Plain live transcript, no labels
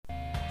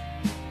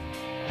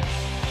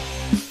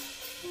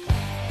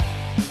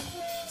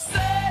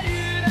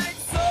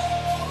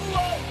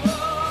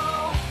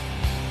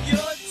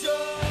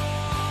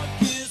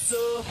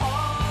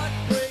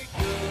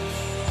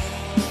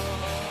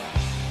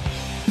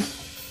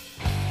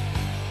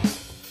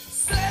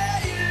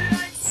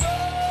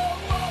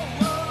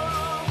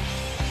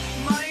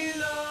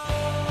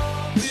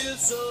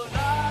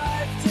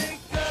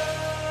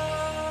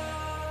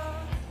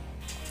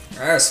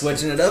Alright,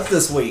 switching it up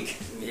this week.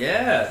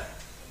 Yeah.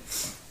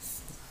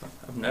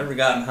 I've never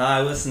gotten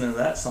high listening to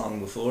that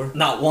song before.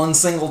 Not one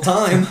single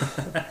time.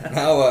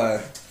 Now,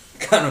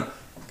 kind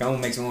of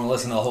makes me want to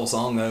listen to the whole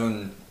song, though,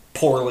 and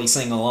poorly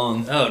sing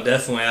along. Oh,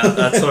 definitely.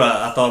 That's what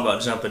I thought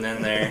about jumping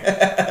in there.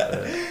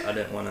 But I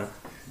didn't want to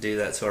do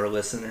that to our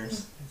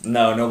listeners.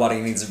 No,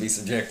 nobody needs to be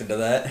subjected to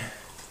that.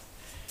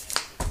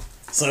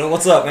 So,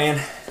 what's up,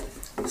 man?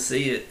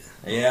 See it.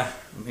 Yeah.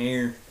 I'm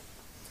here.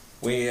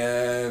 We,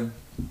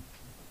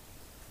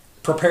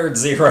 prepared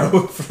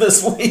zero for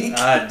this week.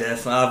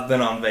 I've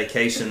been on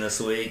vacation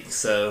this week,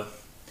 so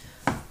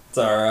It's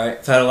alright.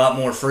 I've had a lot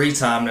more free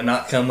time to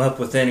not come up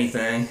with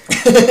anything.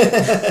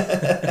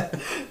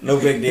 No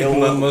big deal.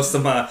 Most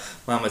of my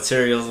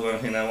materials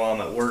while I'm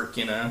at work,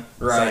 Right.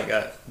 So I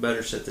got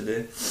better shit to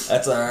do.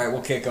 That's alright.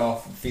 We'll kick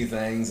off a few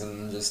things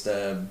and just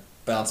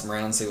bounce them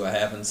around and see what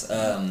happens.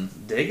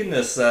 Digging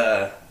this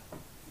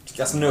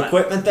Got some new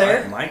equipment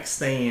there. Mic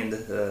stand.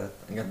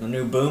 I got the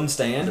new boom The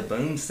stand.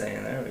 boom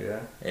stand. There we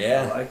go.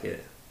 Yeah. I like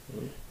it.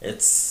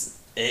 It's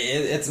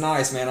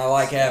nice, man. I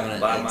like having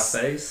it. By my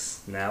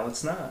face. Now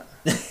it's not.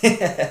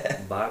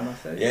 By my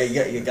face.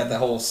 Yeah, you got the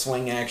whole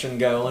swing action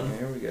going.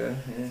 There we go.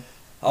 Yeah.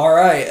 All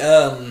right.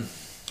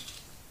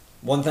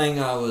 One thing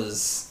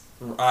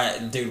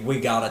dude, we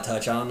gotta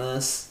touch on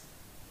this.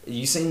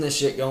 You seen this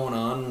shit going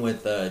on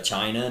with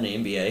China and the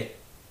NBA?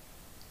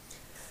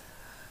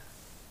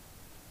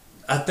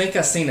 I think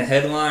I seen a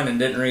headline and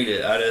didn't read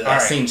it. I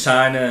seen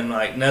China and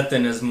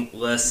nothing is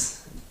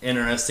less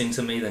interesting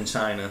to me than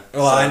China.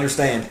 Well, I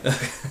understand.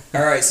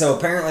 All right, so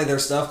apparently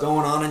there's stuff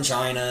going on in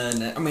China,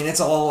 and I mean it's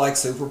all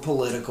super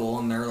political,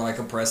 and they're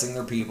oppressing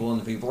their people,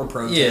 and the people are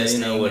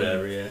protesting. Yeah,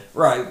 whatever. Yeah.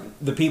 Right,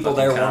 the people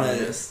Fucking there want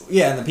communists.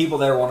 and the people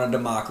there want a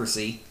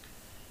democracy.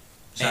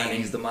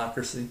 Chinese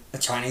democracy. A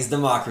Chinese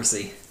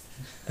democracy.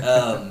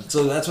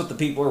 So that's what the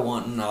people are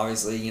wanting,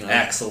 obviously.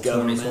 Axel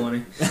government.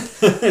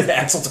 2020.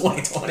 Axel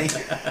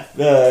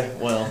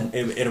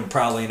 2020. It'll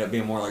probably end up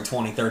being more like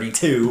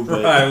 2032.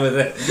 But Right, with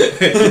it.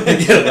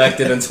 Get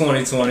elected in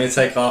 2020,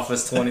 take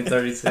office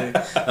 2032.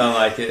 I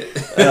like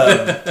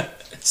it.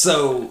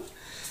 So,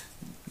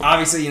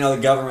 obviously, the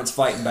government's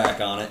fighting back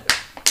on it.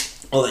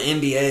 Well, the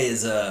NBA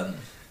is,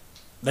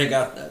 they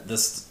got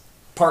this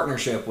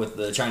partnership with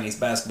the Chinese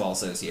Basketball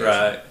Association.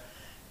 Right.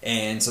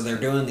 And so they're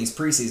doing these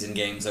preseason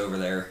games over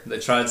there. They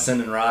tried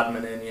sending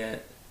Rodman in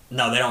yet?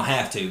 No, they don't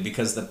have to,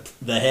 because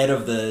the head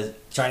of the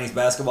Chinese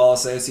Basketball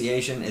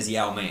Association is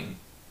Yao Ming.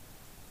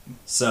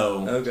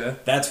 So Okay.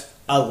 that's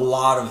a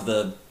lot of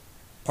the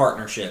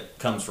partnership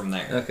comes from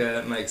there. Okay,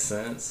 that makes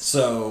sense.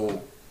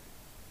 So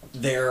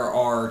there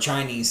are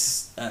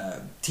Chinese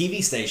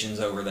TV stations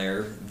over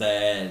there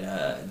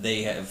that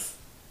they have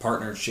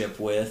partnership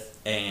with,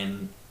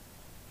 and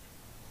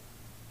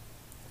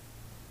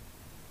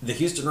the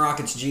Houston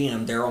Rockets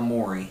GM, Daryl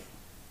Morey,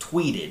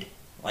 tweeted,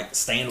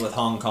 stand with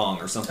Hong Kong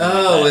or something like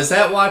that. Oh, is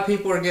that why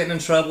people are getting in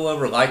trouble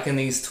over liking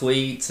these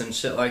tweets and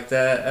shit like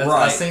that?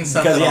 Right. I've seen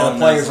something Because, the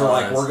players are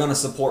lines. we're going to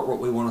support what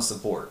we want to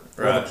support.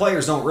 Well, Right. the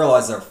players don't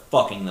realize they're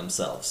fucking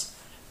themselves.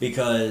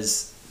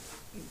 Because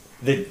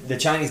the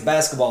Chinese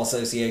Basketball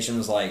Association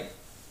was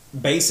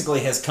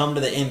basically has come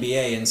to the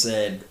NBA and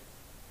said,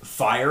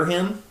 fire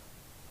him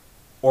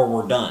or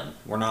we're done.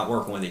 We're not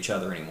working with each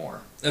other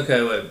anymore.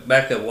 Okay, wait,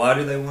 back up. Why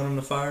do they want him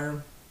to fire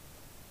him?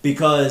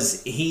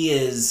 Because he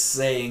is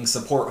saying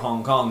support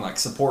Hong Kong,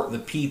 support the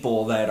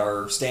people that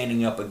are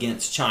standing up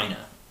against China.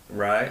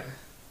 Right.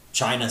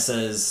 China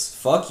says,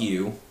 fuck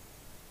you.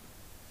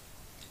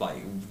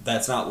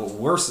 That's not what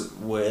we're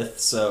with,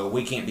 so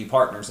we can't be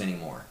partners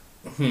anymore.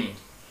 And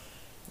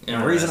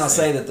the reason I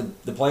say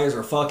that the players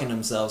are fucking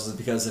themselves is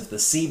because if the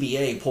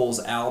CBA pulls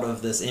out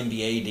of this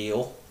NBA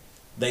deal,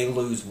 they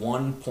lose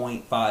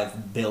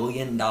 $1.5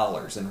 billion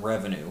in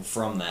revenue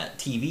from that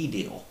TV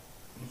deal.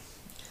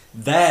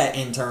 That,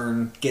 in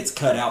turn, gets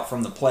cut out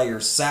from the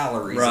players'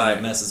 salaries, Right. and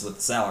it messes with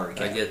the salary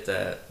cap. I get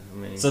that.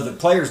 So the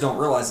players don't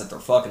realize that they're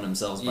fucking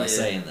themselves by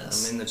saying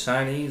this. The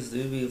Chinese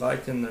do be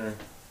liking their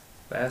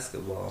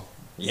basketball.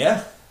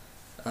 Yeah.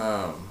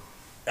 I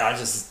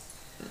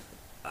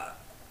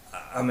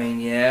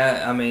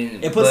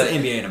It puts the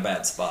NBA in a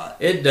bad spot.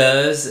 It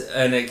does,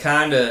 and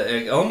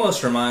it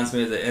almost reminds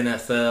me of the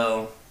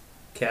NFL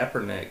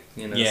Kaepernick,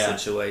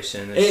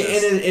 situation.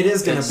 It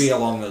is going to be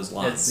along those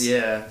lines.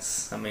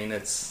 It's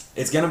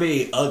going to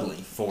be ugly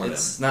for them.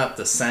 It's not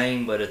the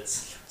same, but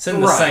it's in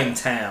the same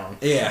town.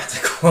 Yeah. To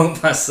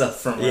quote myself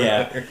from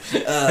earlier.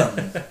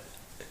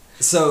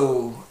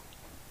 So,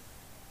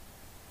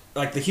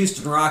 the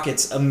Houston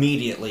Rockets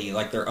immediately,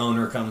 their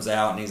owner comes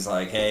out and he's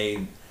like,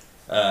 hey,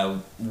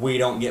 we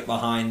don't get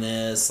behind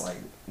this.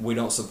 We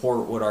don't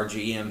support what our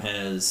GM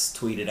has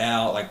tweeted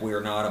out. We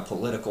are not a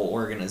political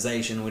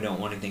organization. We don't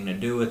want anything to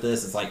do with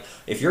this. It's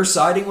if you're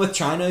siding with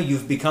China,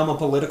 you've become a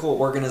political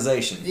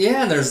organization.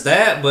 Yeah, there's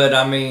that, but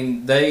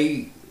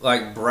they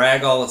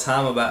brag all the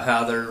time about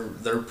how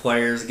their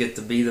players get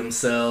to be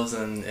themselves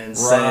and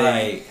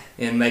say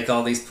and make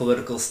all these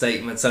political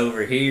statements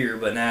over here,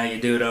 but now you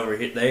do it over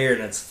there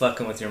and it's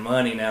fucking with your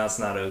money. Now it's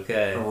not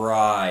okay.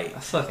 Right. I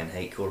fucking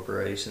hate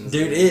corporations.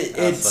 Dude,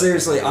 it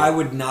seriously, I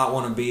would not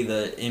want to be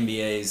the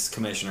NBA's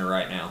commissioner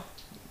right now.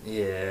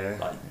 Yeah.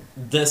 Like,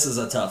 this is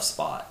a tough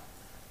spot.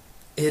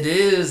 It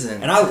is.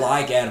 And I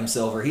like Adam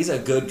Silver. He's a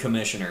good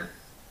commissioner,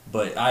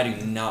 but I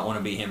do not want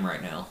to be him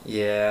right now.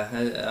 Yeah,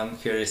 I'm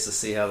curious to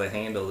see how they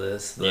handle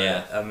this. But,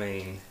 yeah. I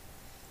mean...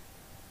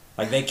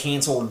 Like, they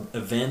canceled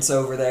events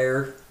over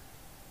there.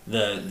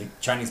 The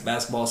Chinese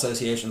Basketball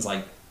Association's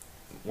like,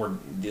 we're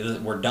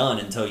done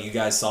until you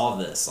guys solve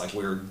this. Like,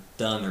 we're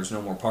done. There's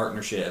no more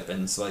partnership.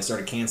 And so they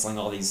started canceling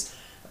all these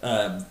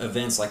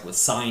events, like with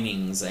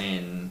signings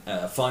and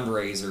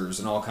fundraisers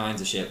and all kinds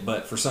of shit.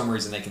 But for some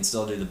reason, they can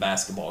still do the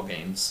basketball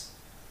games.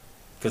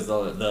 Because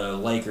the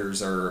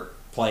Lakers are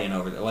playing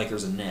over there.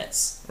 Lakers and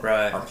Nets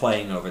are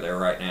playing over there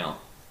right now.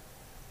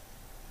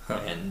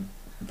 Huh. And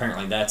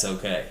apparently that's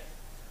okay.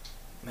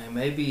 Man,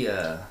 maybe...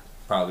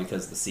 Probably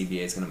because the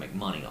CBA is going to make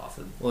money off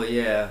of it. Well,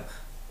 yeah.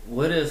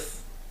 What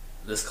if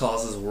this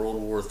causes World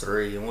War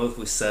III, and what if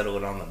we settle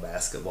it on the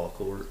basketball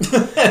court?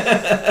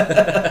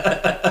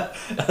 That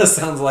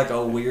sounds like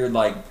a weird,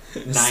 like,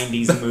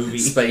 90s movie.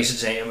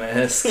 Space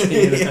Jam-esque.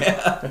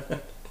 Yeah.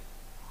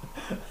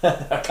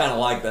 I kind of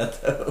like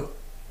that, though.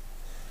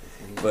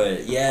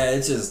 But, yeah,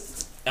 it's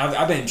just...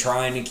 I've been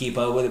trying to keep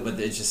up with it, but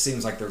it just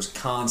seems like there's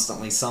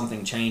constantly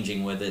something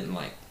changing with it, and,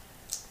 like,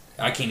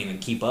 I can't even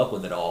keep up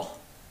with it all.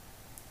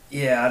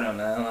 Yeah, I don't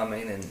know. I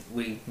mean, and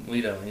we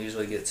don't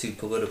usually get too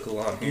political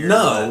on here.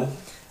 No.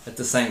 At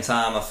the same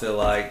time, I feel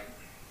like,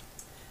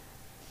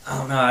 I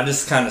don't know, I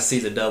just kind of see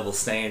the double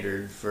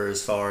standard for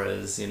as far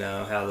as, you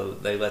know, how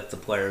they let the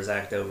players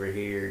act over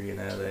here. You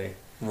know, they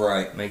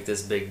make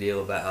this big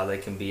deal about how they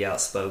can be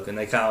outspoken.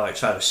 They kind of like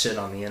try to shit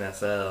on the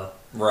NFL.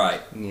 Right.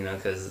 You know,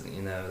 because,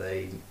 you know,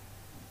 they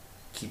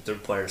keep their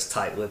players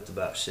tight-lipped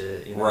about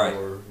shit, you know,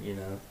 or, you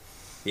know.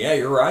 Yeah,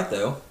 you're right,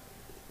 though.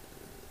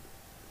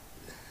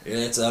 Yeah,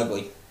 it's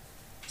ugly.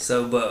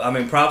 So, but, I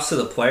mean, props to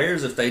the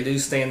players if they do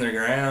stand their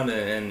ground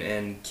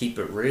and keep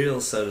it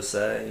real, so to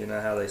say, you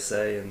know, how they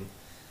say. And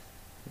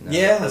you know,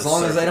 yeah, as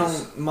long as they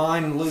don't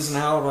mind losing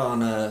out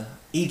on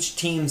each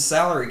team's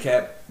salary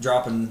cap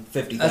dropping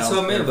 $50,000. That's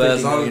what I mean, but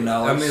as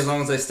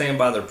long as they stand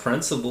by their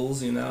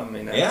principles, you know, I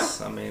mean, that's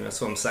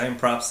what I'm saying.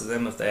 Props to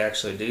them if they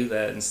actually do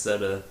that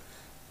instead of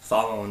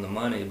following the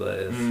money. But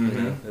if, you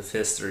know, if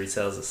history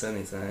tells us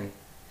anything,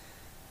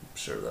 I'm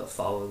sure they'll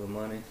follow the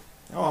money.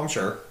 Oh, I'm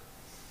sure.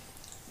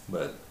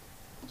 But,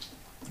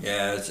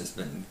 yeah, it's just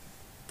been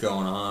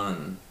going on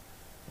and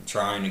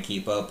trying to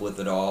keep up with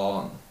it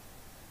all.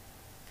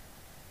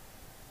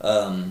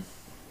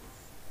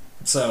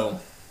 So,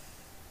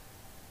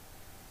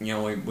 you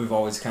know, we've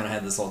always kind of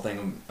had this whole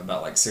thing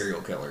about, like, serial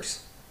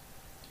killers.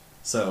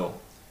 So,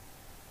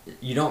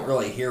 you don't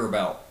really hear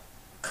about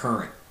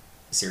current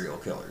serial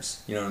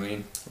killers. You know what I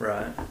mean?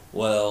 Right.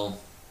 Well...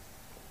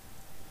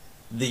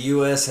 The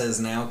U.S. has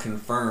now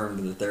confirmed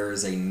that there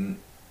is a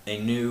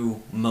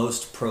new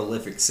most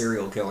prolific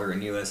serial killer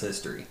in U.S.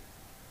 history.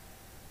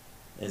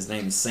 His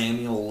name's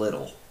Samuel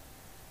Little.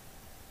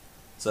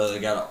 So they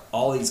got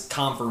all these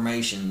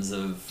confirmations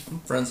of... I'm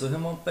friends with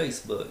him on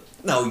Facebook.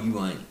 No,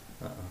 you ain't.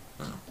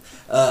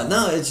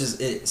 No, it's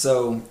just...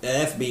 So the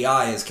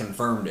FBI has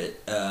confirmed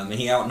it.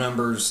 He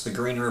outnumbers the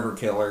Green River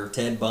Killer,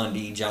 Ted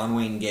Bundy, John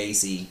Wayne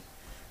Gacy,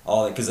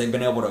 all that, because they've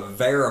been able to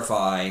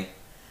verify...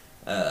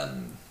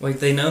 Wait,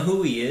 they know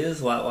who he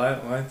is? Why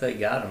haven't they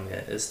got him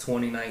yet? It's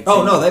 2019.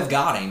 Oh no, they've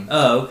got him.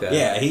 Oh, okay.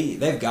 Yeah,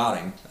 they've got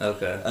him.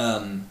 Okay.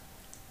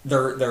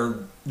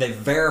 They've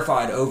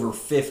verified over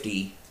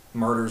 50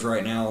 murders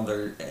right now.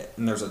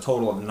 And there's a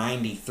total of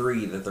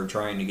 93 that they're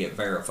trying to get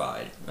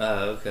verified.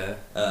 Oh, okay.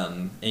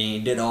 And he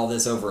did all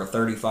this over a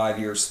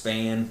 35-year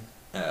span.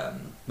 But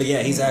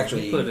yeah, he's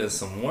actually... He put in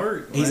some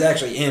work, man. He's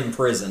actually in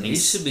prison. He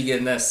should be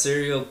getting that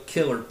serial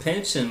killer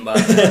pension by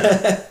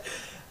now.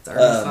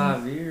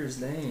 35 years,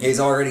 dang. He's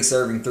already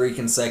serving 3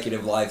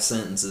 consecutive life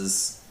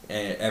sentences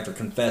after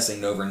confessing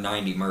to over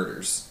 90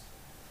 murders.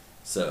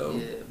 So,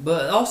 yeah,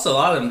 but also a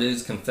lot of them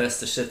dudes confess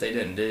to shit they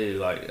didn't do.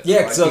 Like, so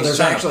he's there's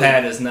trying actually to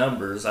pad his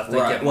numbers. I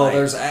think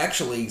there's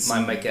actually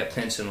might make that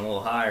pension a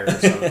little higher or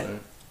something.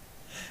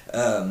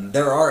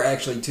 There are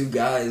actually 2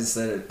 guys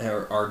that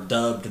are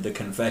dubbed the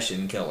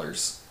confession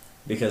killers.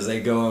 Because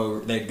they'd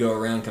go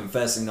around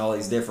confessing all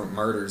these different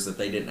murders that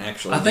they didn't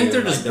actually do. I think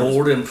they're just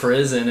bored in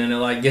prison and it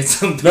like gets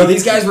them... No,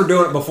 these guys were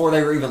doing it before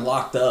they were even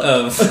locked up.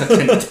 Oh,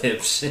 fucking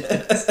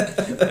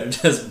dipshits. They're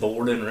just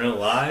bored in real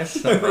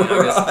life. I mean,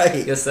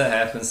 I guess that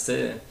happens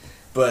too.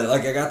 But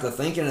like I got to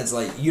thinking, it's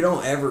like you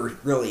don't ever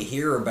really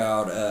hear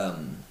about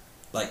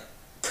like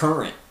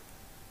current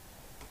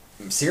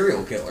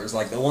serial killers.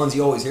 Like the ones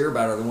you always hear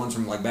about are the ones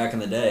from like back in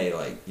the day,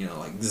 like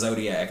like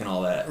Zodiac and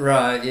all that.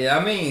 Right. Yeah.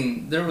 I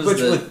mean, there was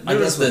the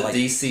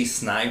DC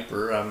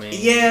Sniper. I mean.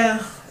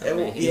 Yeah.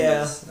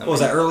 What was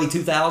that, early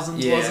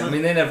 2000s? Yeah. Wasn't it? I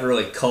mean, they never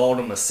really called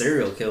him a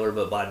serial killer,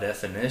 but by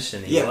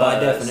definition, he was. By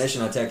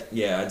definition,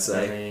 I'd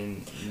say. I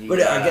mean,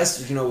 I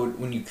guess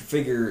when you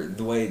figure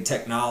the way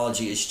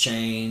technology has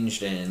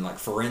changed and like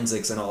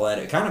forensics and all that,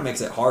 it kind of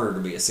makes it harder to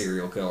be a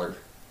serial killer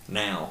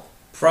now.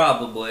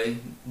 Probably,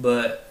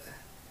 but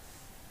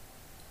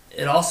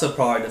it also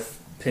probably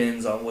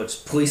depends on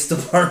which police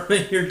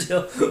department you're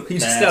dealing. You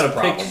just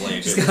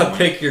gotta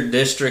pick your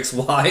districts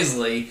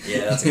wisely.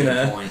 Yeah, that's a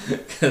good point.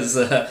 Because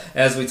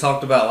as we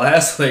talked about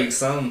last week,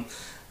 some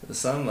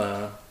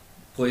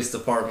police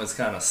departments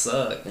kind of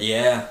suck.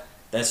 Yeah,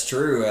 that's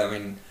true. I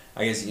mean,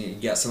 I guess you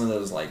got some of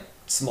those like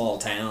small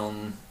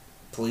town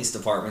police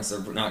departments.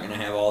 They're not going to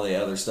have all the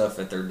other stuff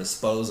at their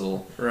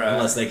disposal, right?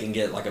 Unless they can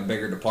get like a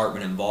bigger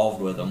department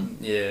involved with them.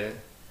 Yeah,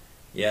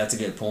 that's a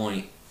good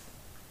point.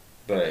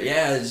 But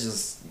yeah, it's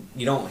just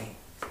you don't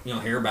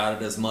hear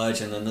about it as much,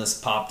 and then this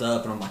popped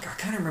up, and I'm like, I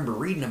kind of remember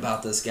reading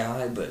about this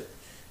guy, but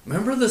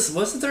remember this?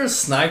 Wasn't there a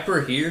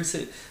sniper here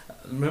too?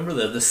 Remember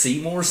the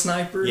Seymour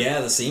sniper?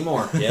 Yeah, the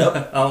Seymour.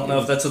 Yep. I don't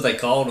know if that's what they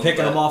called him.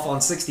 Picking them off on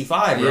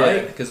 65,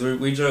 right? Because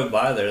we drove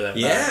by there that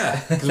night.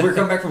 Yeah, because we were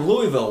coming back from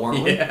Louisville,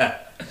 weren't we? Yeah.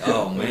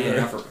 Oh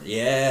man,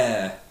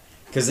 yeah.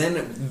 Because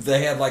then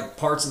they had like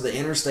parts of the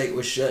interstate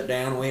was shut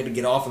down. We had to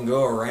get off and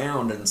go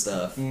around and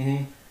stuff.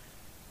 Mm-hmm.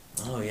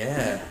 Oh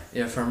yeah.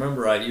 Yeah, if I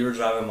remember right, you were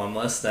driving my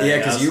Mustang. Yeah,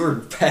 because you were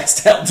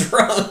passed out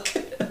drunk.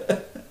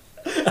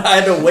 I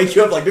had to wake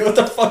you up like, dude, what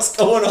the fuck's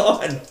going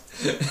on?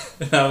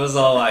 I was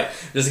all like,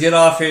 just get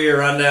off here,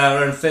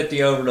 run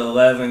 50 over to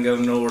 11, go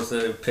north,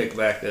 and pick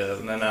back up.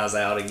 And then I was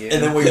out again.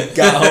 And then we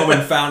got home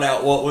and found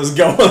out what was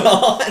going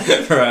on.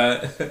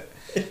 Right.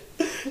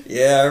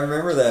 Yeah, I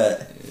remember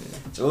that.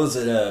 So was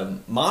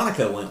it,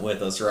 Monica went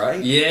with us,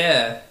 right?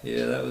 Yeah,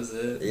 that was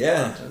it.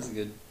 Yeah. That was a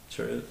good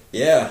trip.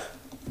 Yeah.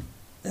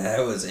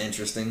 That was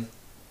interesting.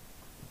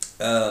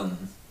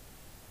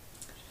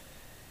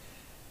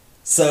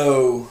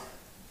 So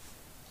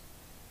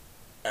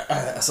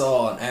I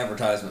saw an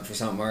advertisement for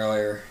something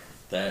earlier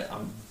that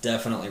I'm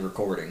definitely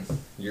recording.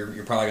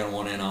 You're probably going to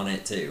want in on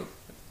it too.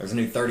 There's a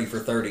new 30 for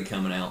 30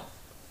 coming out.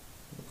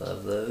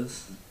 Love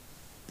those.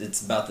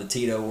 It's about the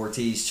Tito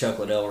Ortiz Chuck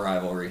Liddell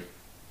rivalry.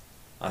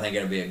 I think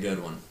it'll be a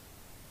good one.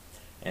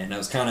 And that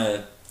was kind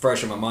of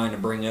fresh in my mind to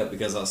bring up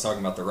because I was talking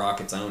about the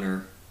Rockets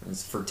owner.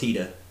 It's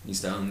Fertitta,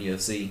 used to own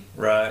UFC.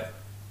 Right.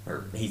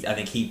 I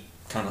think he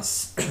kind of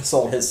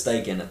sold his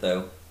stake in it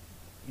though.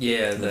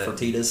 Yeah, the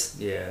Fertittas.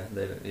 Yeah,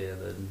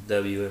 the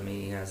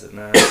WME has it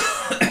now.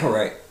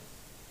 Right.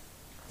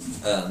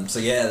 So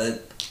yeah,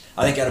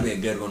 I think that'll be a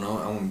good one.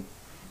 I'm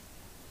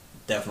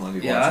definitely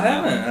be watching. Yeah, I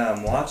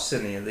haven't watched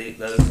any of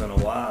those in a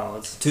while.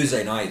 It's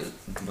Tuesday night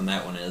when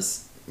that one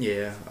is.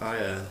 Yeah,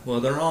 well,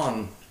 they're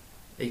on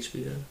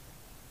HBO.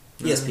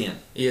 ESPN.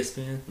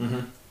 ESPN. Mm-hmm.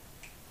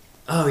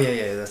 Oh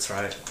yeah, that's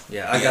right.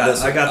 Yeah, I got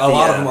a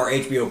lot of them are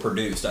HBO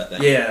produced, I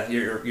think. Yeah,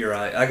 you're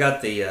right. I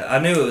got I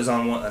knew it was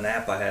on an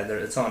app I had there.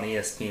 It's on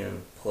ESPN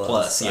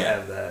Plus. Yeah. I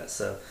have that,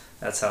 so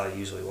that's how I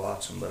usually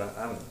watch them. But I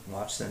haven't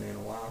watched any in a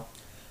while.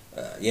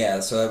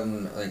 So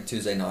I think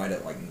Tuesday night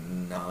at like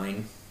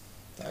 9.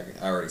 I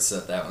already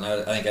set that one.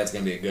 I think that's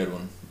gonna be a good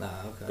one.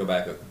 Okay. Go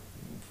back,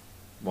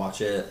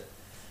 watch it.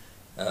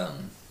 Did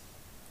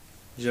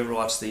you ever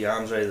watch the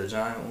Andre the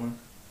Giant one?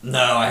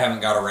 No, I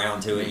haven't got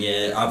around to it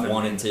yet. I've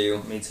wanted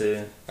to. Me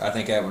too. I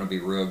think that one would be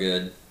real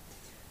good.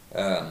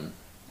 So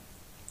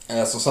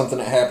something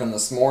that happened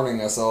this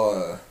morning, I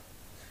saw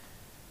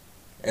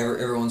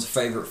everyone's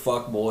favorite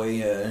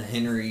fuckboy,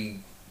 Henry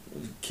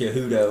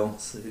Cejudo,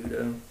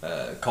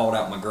 called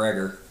out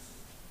McGregor.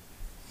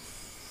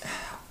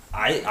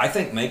 I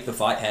think make the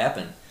fight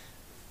happen.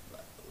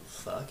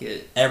 Fuck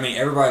it. I mean,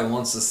 everybody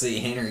wants to see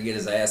Henry get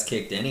his ass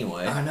kicked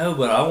anyway. I know,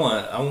 but I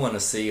want to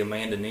see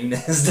Amanda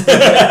Nunes.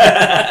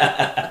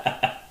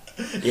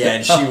 Yeah,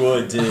 and she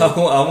would too.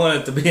 I want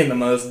it to be in the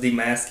most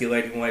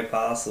demasculating way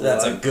possible.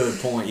 That's a good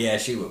point. Yeah,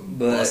 she would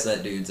bust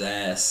that dude's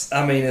ass.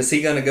 I mean, is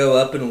he going to go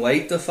up and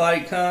wait to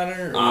fight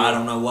Conor? I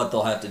don't know what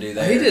they'll have to do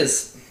there.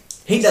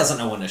 He doesn't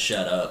know when to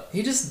shut up.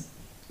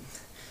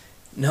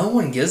 No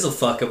one gives a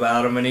fuck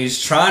about him, and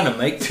he's trying to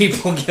make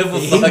people give a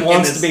fuck. He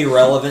wants to be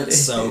relevant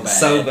so bad.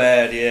 So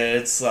bad, yeah.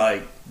 It's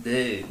like,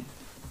 dude.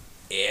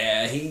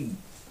 Yeah,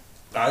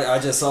 I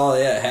just saw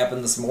that it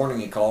happened this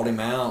morning. He called him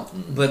out.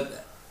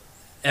 But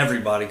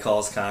everybody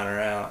calls Conor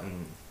out,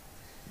 and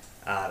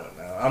I don't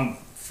know. I'm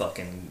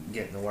fucking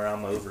getting to where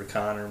I'm over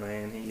Conor,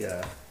 man.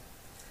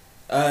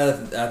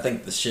 I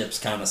think the ship's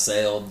kind of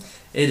sailed.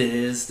 It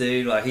is,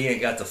 dude. Like, he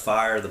ain't got the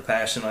fire or the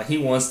passion. Like, he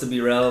wants to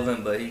be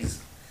relevant, but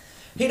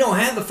he don't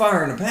have the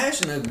fire and the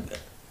passion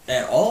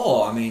at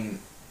all. I mean,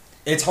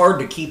 it's hard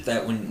to keep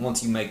that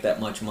once you make that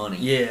much money.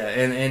 Yeah,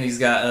 and he's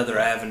got other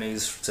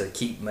avenues to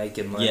keep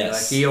making money.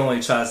 Yes. Like, he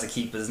only tries to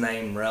keep his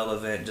name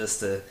relevant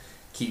just to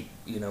keep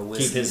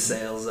whiskey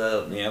sales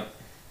up. Yep.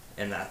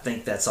 And I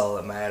think that's all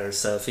that matters.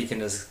 So if he can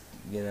just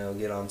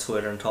get on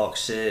Twitter and talk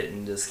shit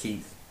and just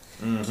keep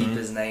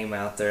his name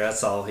out there.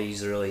 That's all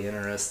he's really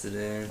interested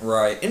in.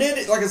 Right. And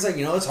it, like I said,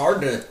 it's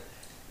hard to...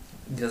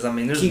 Because,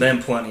 there's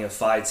been plenty of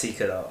fights he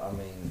could have,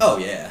 Oh,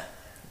 yeah.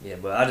 Yeah,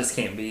 but I just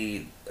can't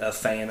be a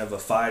fan of a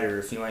fighter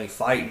if you ain't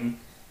fighting,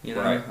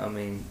 Right.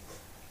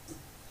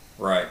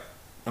 Right.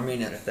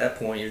 At that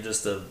point, you're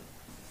just a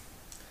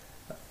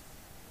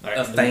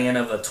fan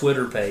of a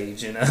Twitter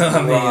page,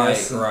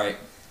 Right.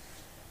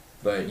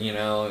 But,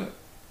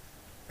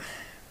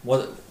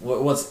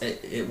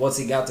 what's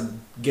he got to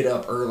get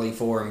up early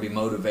for and be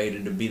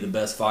motivated to be the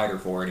best fighter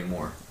for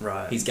anymore?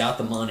 Right. He's got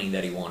the money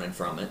that he wanted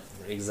from it.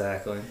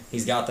 Exactly.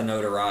 He's got the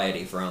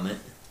notoriety from it.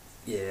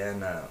 Yeah,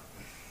 no.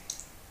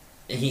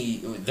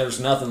 There's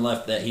nothing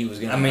left that he was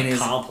going to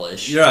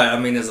accomplish. You're right.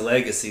 His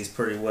legacy's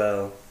pretty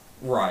well...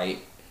 Right.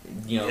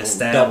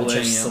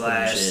 Established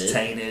 /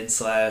 tainted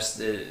 /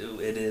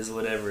 it is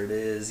whatever it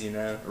is,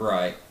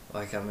 Right.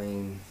 I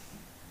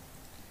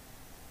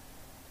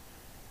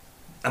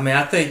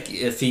think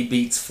if he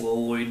beats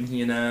Floyd,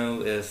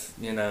 and if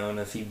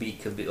he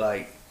beat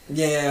Khabib,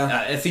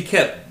 if he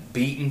kept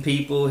beating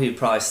people, he'd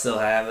probably still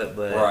have it,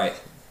 but... Right.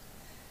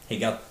 He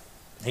got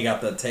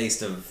the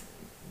taste of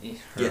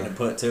getting it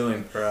put to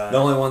him. Right. The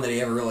only one that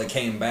he ever really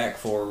came back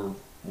for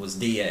was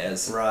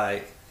Diaz.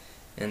 Right.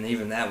 And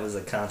even that was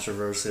a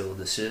controversial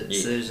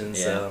decision,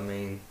 yeah. So,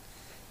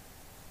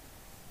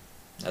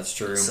 That's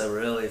true. So,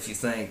 really, if you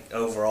think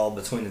overall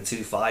between the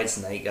two fights,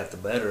 Nate got the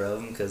better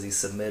of him because he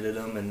submitted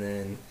him and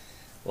then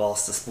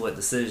lost the split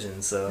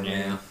decision. So,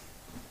 yeah.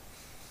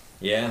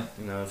 Yeah.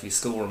 If you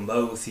score them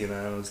both,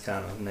 it's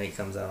kind of Nate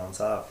comes out on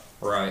top.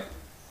 Right.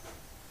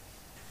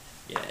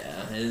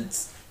 Yeah,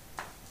 it's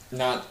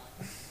not...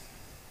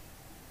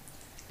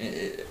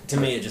 to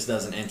me, it just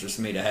doesn't interest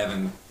me to have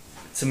him...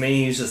 To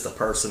me, he's just a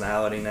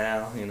personality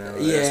now,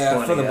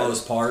 Yeah, for the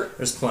most part.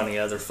 There's plenty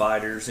of other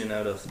fighters,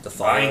 to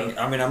follow.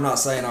 I'm not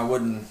saying I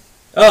wouldn't...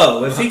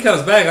 Oh, if he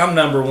comes back, I'm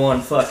number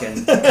one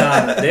fucking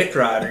kind of dick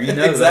rider,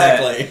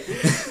 exactly.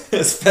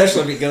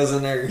 Especially if he goes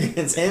in there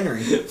against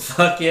Henry.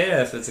 Fuck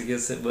yeah, if it's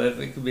against it. But if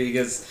it could be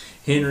against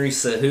Henry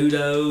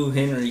Cejudo,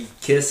 Henry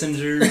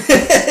Kissinger,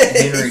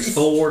 Henry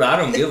Ford, I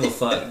don't give a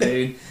fuck,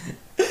 dude.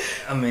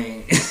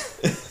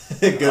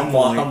 Good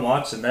point. I'm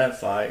watching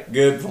that fight.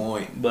 Good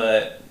point.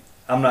 But...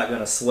 I'm not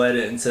gonna sweat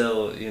it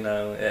until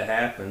it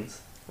happens.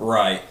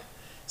 Right.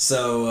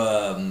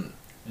 So,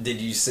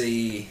 did you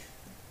see?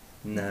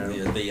 No.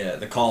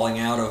 The calling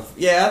out of?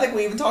 Yeah, I think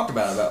we even talked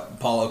about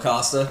Paulo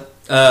Costa.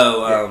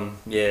 Oh,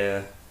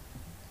 yeah.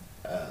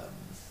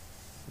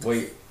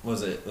 Wait,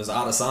 was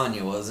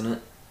Adesanya, wasn't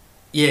it?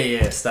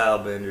 Yeah,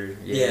 Stylebender.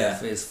 Yeah.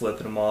 He's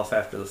flipping him off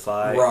after the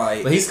fight.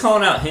 Right. But he's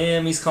calling out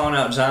him. He's calling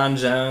out John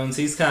Jones.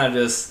 He's kind of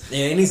just...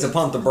 Yeah, he needs to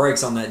pump the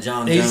brakes on that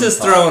John Jones. He's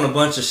just throwing a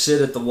bunch of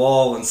shit at the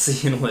wall and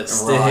seeing what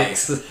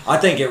sticks. Right. I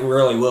think it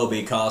really will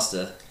be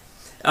Costa.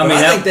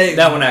 I think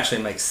that one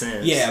actually makes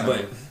sense. Yeah,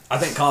 but I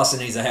think Costa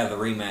needs to have the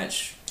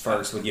rematch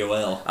first with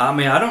Yoel.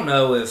 I don't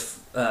know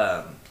if...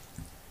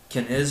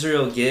 can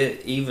Israel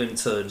get even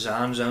to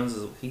John Jones?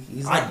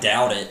 I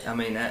doubt it.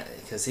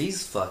 Because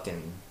he's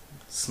fucking...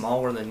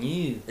 smaller than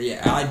you.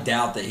 Yeah, I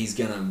doubt that he's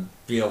gonna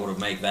be able to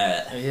make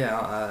that.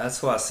 Yeah,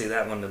 that's why I see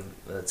that one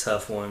a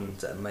tough one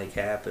to make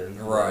happen.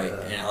 Right.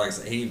 Like I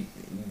said, did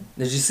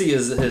you see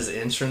his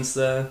entrance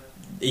though?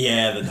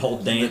 Yeah, the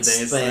whole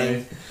dance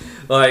thing.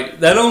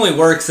 That only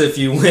works if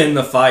you win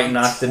the fight,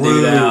 knock the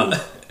dude out.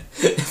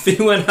 If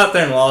he went out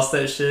there and lost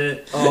that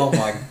shit, oh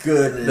my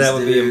goodness, that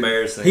would be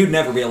embarrassing. He would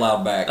never be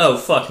allowed back. Oh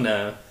fuck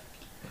no.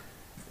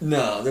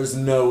 No, there's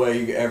no way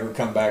you could ever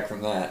come back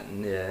from that.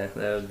 Yeah,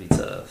 that would be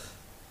tough.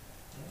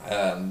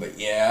 But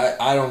yeah,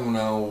 I don't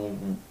know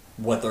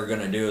what they're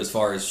gonna do as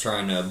far as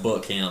trying to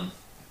book him.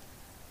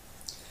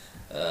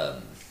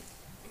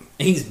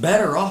 He's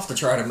better off to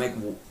try to make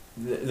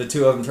the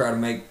two of them try to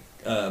make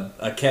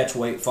a catch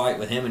weight fight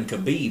with him and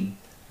Khabib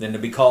than to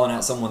be calling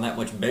out someone that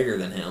much bigger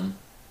than him.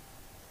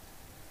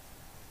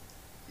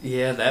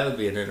 Yeah, that would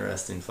be an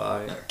interesting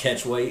fight. A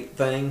catch weight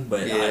thing,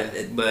 but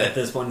but at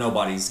this point,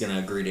 nobody's gonna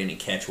agree to any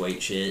catch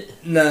weight shit.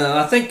 No,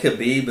 I think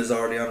Khabib is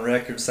already on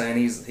record saying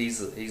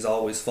he's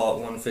always fought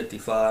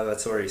 155.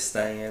 That's where he's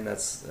staying.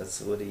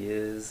 That's what he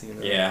is.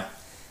 Yeah,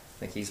 I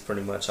think he's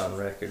pretty much on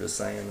record of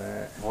saying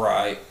that.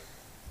 Right.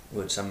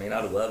 Which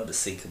I'd love to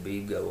see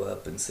Khabib go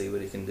up and see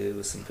what he can do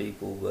with some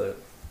people, but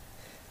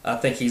I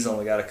think he's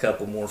only got a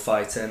couple more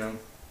fights in him.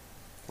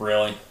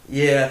 Really?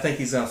 Yeah, I think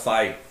he's gonna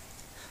fight.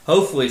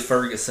 Hopefully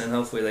Ferguson.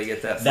 Hopefully they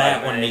get that fight.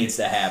 That one needs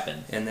to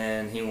happen. And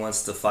then he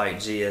wants to fight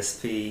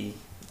GSP.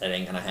 That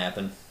ain't gonna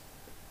happen.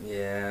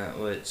 Yeah,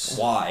 which...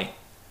 Why?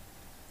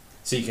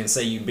 So you can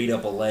say you beat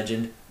up a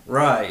legend?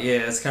 Right, yeah,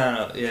 it's kind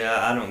of... Yeah,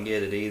 I don't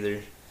get it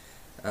either.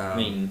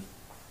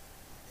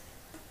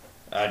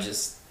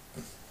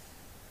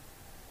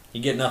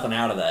 You get nothing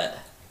out of that.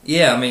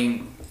 Yeah,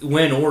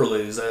 win or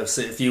lose.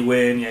 So if you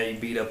win, you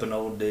beat up an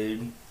old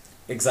dude.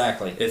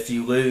 Exactly. If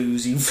you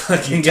lose, you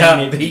fucking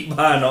got beat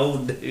by an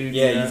old dude.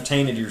 Yeah, you've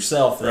tainted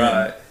yourself then.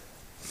 Right.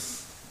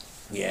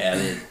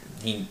 Yeah,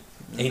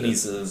 He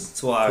needs to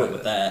quit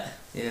with that.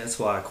 Yeah, that's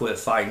why I quit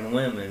fighting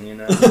women, you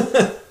know.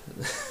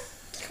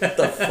 What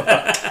the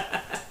fuck?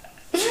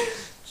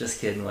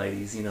 Just kidding,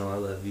 ladies. You know I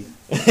love you.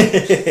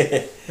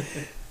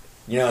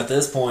 You know, at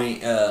this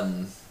point,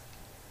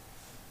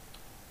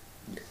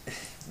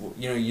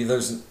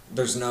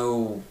 there's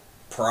no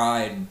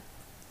pride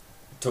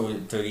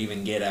to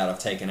even get out of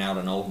taking out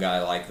an old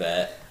guy like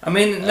that. I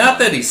mean, not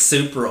that he's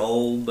super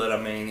old, but I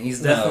mean,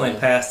 he's definitely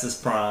past his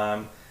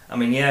prime. I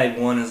mean, yeah, he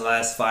won his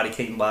last fight. He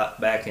came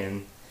back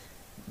and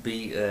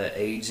beat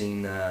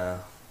aging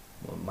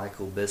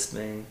Michael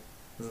Bisping.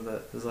 Wasn't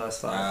that his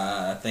last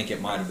fight? I think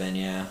it might have been,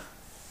 yeah.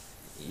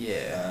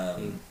 Yeah,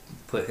 he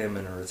put him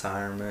in a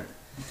retirement.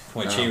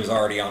 Which he was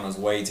already on his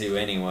way to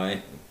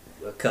anyway.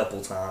 A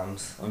couple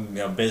times.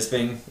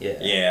 Bisping? Yeah.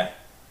 Yeah.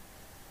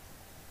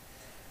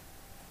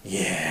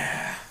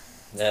 Yeah.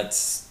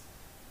 That's...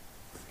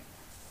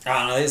 I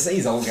don't know,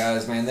 these old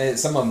guys, man,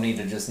 some of them need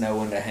to just know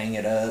when to hang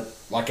it up.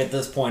 Like, at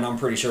this point, I'm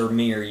pretty sure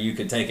me or you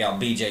could take out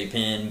BJ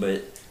Penn,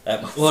 but...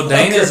 Well,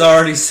 Dana's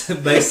already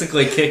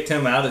basically kicked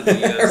him out of the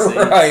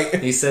UFC. Right.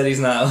 He said he's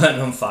not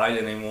letting him fight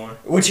anymore.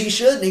 Which he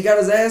shouldn't. He got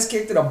his ass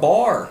kicked at a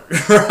bar.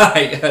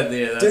 Right. Yeah,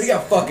 dude, he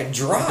got fucking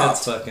dropped.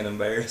 That's fucking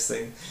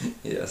embarrassing.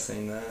 Yeah, I've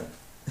seen that.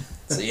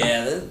 So,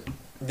 yeah,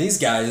 these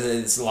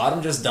guys, a lot of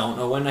them just don't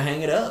know when to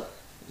hang it up.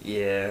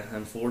 Yeah,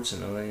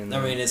 unfortunately. I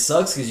mean, it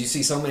sucks because you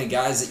see so many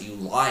guys that you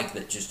like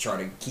that just try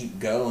to keep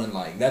going.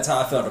 Like, that's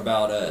how I felt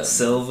about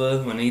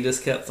Silva when he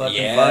just kept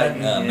fucking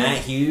fighting. Matt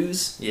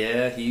Hughes.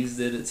 Yeah, Hughes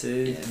did it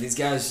too. Yeah, these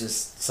guys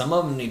just, some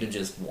of them need to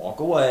just walk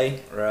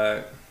away.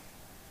 Right.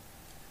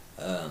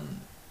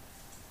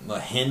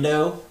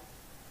 Hendo,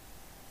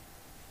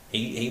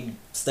 he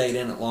stayed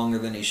in it longer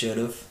than he should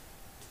have.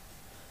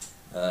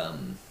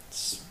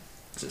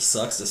 Just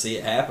sucks to see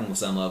it happen with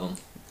some of them.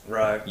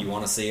 Right. You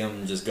want to see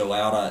them just go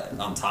out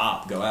on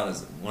top, go out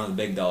as one of the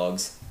big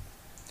dogs.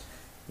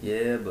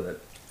 Yeah, but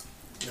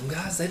them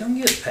guys, they don't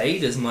get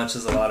paid as much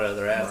as a lot of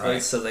other athletes,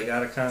 right. So they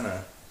got to kind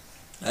of...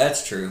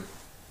 That's true.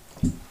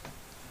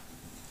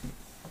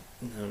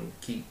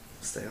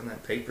 Stay on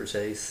that paper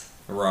chase.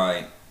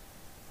 Right.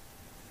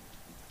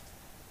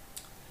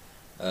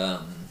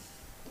 Let's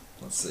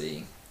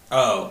see.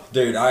 Oh,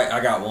 dude, I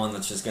got one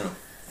that's just going to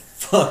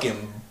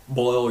fucking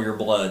boil your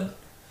blood.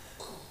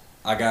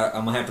 I'm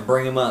gonna have to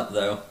bring him up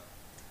though.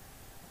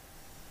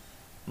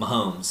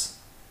 Mahomes.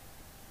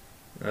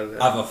 Okay.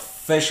 I've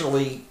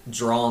officially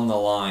drawn the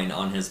line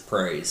on his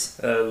praise.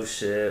 Oh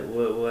shit!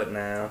 What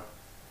now?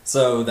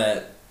 So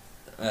that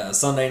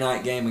Sunday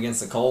night game against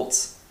the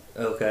Colts.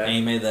 Okay. And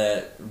he made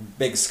that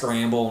big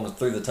scramble and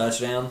threw the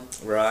touchdown.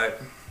 Right.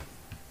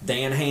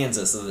 Dan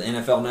Hanzus of the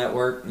NFL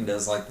Network, he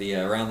does like the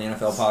Around the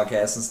NFL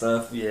podcast and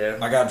stuff. Yeah.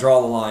 I got to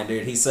draw the line,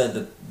 dude. He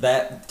said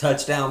that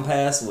touchdown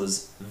pass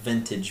was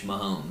vintage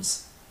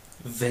Mahomes.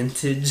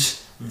 Vintage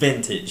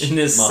in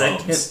his Mahomes.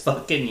 second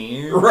fucking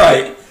year,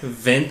 right?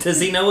 Does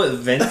he know what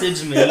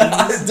vintage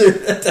means?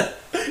 Dude,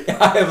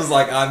 I was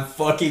like, I'm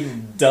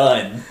fucking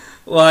done.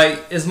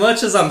 Like, as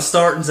much as I'm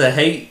starting to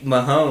hate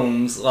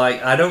Mahomes,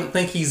 like, I don't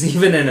think he's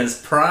even in his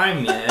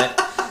prime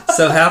yet.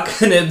 So how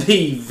can it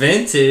be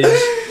vintage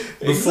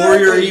before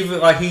you're even,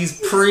 like, he's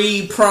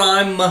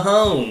pre-prime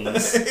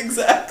Mahomes?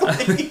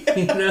 Exactly.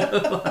 You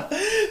know?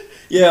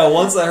 Yeah,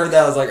 once I heard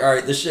that, I was like,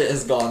 alright, this shit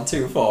has gone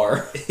too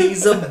far.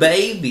 He's a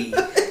baby.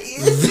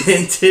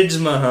 Vintage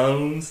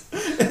Mahomes.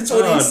 That's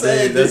what he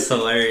said. Dude, that's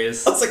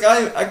hilarious. I was like,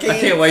 I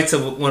can't wait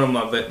till one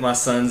of my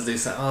sons do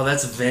something. Oh,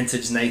 that's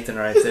vintage Nathan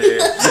right there.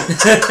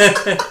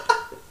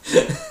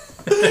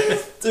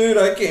 Dude,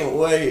 I can't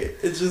wait.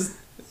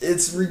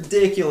 It's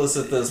ridiculous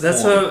at this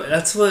point.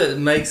 That's what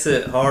makes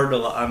it hard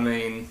to. I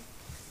mean,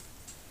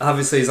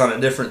 obviously he's on a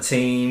different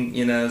team,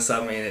 you know.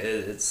 So I mean,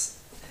 it's.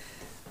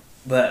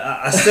 But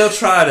I still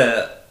try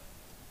to.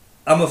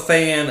 I'm a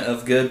fan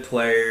of good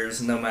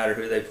players, no matter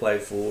who they play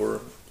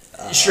for.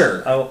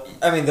 Sure.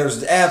 I mean,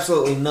 there's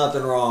absolutely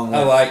nothing wrong with...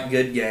 I like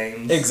good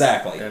games.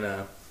 Exactly. You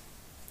know.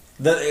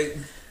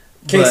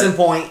 Case in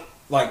point,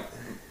 like,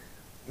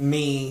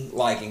 me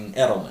liking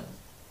Edelman.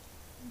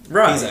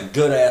 Right. He's a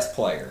good-ass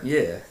player.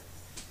 Yeah.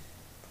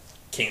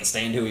 Can't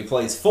stand who he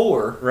plays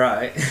for.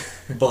 Right.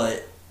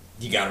 But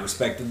you gotta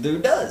respect what the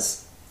dude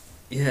does.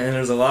 Yeah, and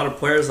there's a lot of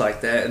players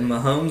like that, and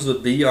Mahomes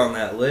would be on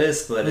that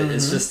list, but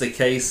it's just a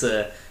case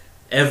of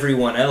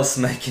everyone else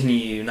making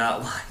you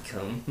not like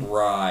him.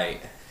 Right.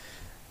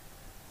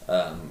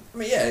 I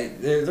mean, yeah,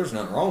 there's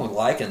nothing wrong with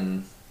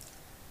liking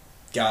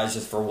guys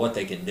just for what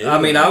they can do. I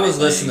mean, I was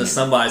listening to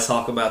somebody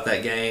talk about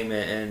that game,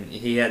 and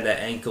he had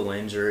that ankle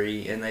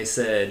injury, and they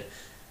said,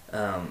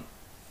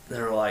 they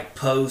were like,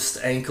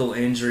 post-ankle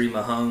injury,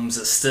 Mahomes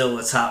is still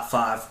a top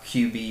 5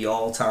 QB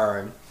all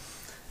time.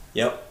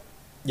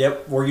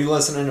 Yep. Were you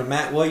listening to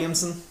Matt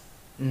Williamson?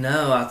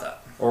 No, I thought.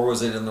 Or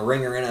was it in the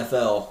Ringer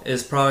NFL?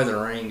 It's probably the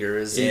Ringer.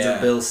 It's either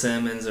Bill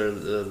Simmons or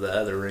the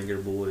other Ringer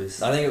boys.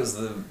 I think it was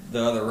the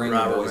other Ringer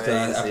Robert boys.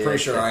 I'm pretty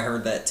sure I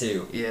heard that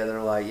too. Yeah,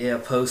 they're like,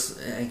 post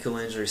ankle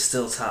injury,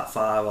 still top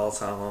 5 all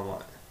time. I'm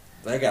like,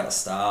 they gotta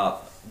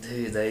stop.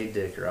 Dude, they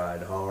dick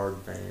ride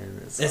hard, man.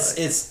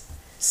 It's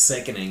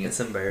sickening. It's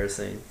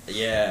embarrassing.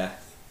 Yeah.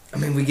 I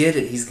mean, we get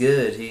it. He's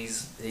good.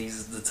 He's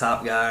the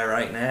top guy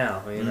right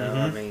now. You know,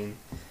 I mean,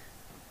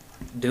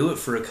 do it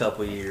for a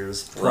couple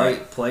years.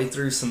 Play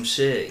through some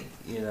shit.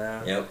 You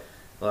know. Yep.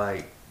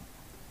 Like,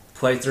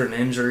 play through an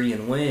injury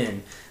and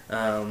win.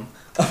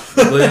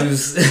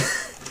 Lose.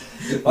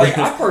 Like,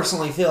 I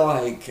personally feel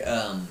like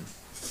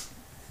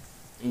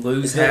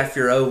lose half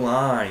your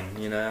O-line.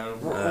 You know.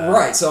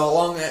 Right. So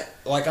along that,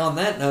 like on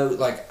that note,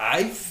 like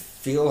I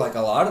feel like a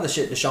lot of the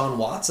shit Deshaun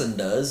Watson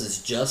does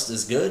is just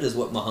as good as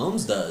what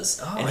Mahomes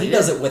does. And he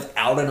does it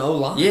without an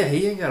O-line. Yeah,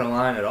 he ain't got a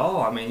line at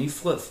all. I mean, you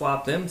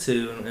flip-flop them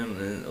two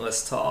and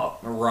let's talk.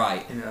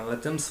 Right. You know,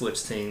 let them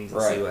switch teams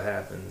and see what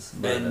happens.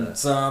 But, and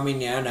so, I mean,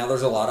 now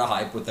there's a lot of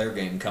hype with their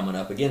game coming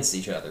up against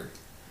each other.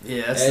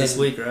 Yeah, that's this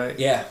week, right?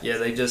 Yeah. Yeah,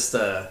 they just...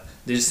 did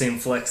you see them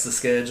flex the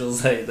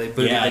schedules? They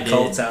booted the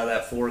Colts out of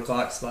that 4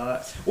 o'clock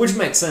spot. Which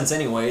makes sense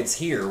anyway. It's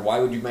here. Why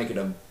would you make it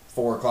a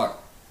 4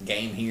 o'clock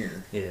game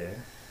here? Yeah.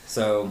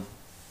 So,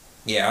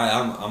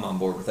 yeah, I'm on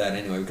board with that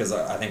anyway because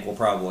I think we'll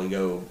probably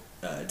go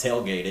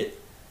tailgate it,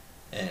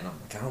 and I'm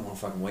like, I don't want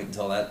to fucking wait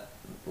until that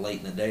late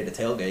in the day to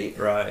tailgate.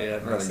 Right. Yeah.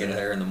 I'd rather get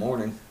there in the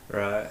morning.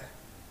 Right.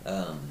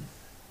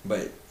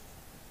 But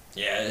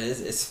yeah,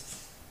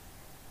 it's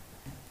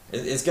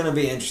going to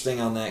be interesting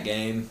on that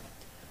game.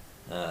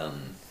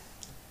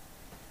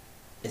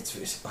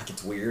 It's like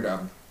it's weird.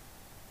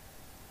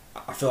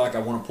 I feel like I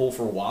want to pull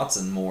for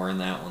Watson more in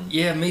that one.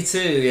 Yeah, me too.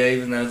 Yeah,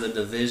 even though the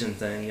division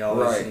thing, you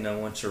always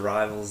want your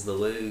rivals to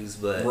lose,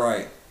 but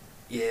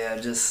yeah,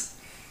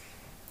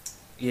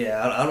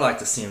 I'd like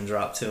to see him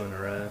drop 2 in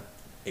a row.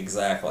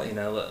 Exactly. You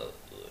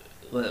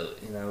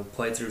know,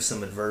 play through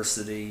some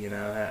adversity. You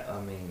know,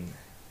 I mean,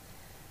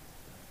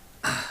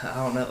 I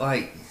don't know.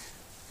 Like,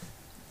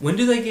 when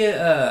do they get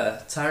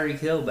Tyreek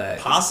Hill back?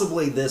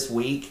 Possibly this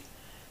week.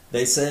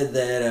 They said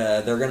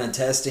that they're going to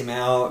test him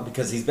out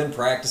because he's been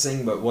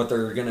practicing, but what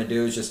they're going to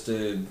do is just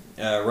to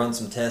run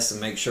some tests and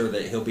make sure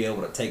that he'll be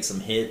able to take some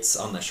hits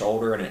on the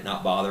shoulder and it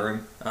not bother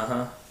him.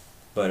 Uh-huh.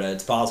 But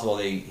it's possible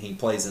he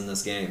plays in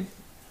this game.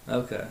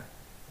 Okay.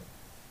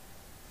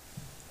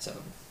 So,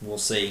 we'll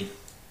see.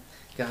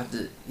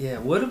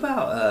 What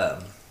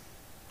about...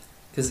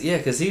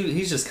 Because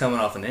he's just coming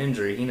off an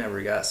injury. He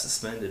never got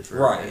suspended for...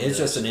 Right, it's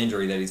just an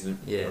injury that he's been...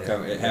 Yeah.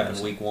 It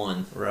happened week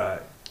 1. Right.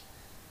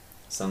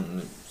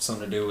 Something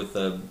to do with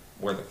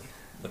where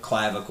the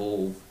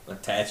clavicle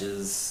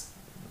attaches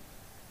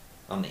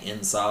on the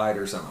inside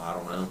or something. I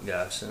don't know.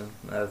 Gotcha.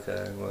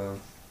 Okay, well,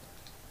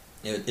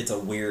 it's a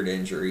weird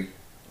injury,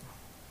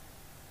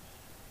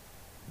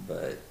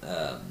 but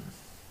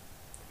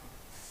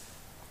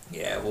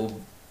yeah.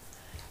 Well,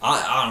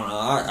 I don't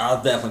know.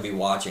 I'll definitely be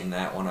watching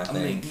that one. I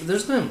think. mean,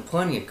 there's been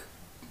plenty of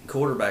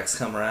quarterbacks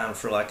come around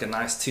for like a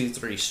nice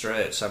 2-3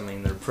 stretch. I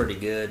mean, they're pretty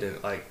good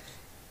and like.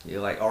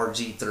 Like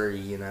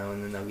RG3, you know,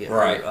 and then they'll get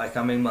hurt. Like,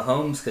 I mean,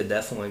 Mahomes could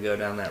definitely go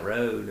down that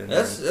road. And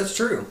that's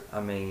true. I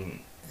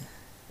mean,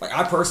 like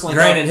I personally,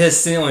 granted, his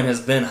ceiling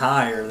has been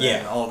higher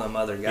than all them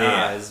other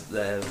guys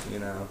that have, you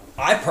know.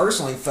 I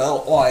personally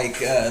felt like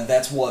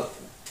that's what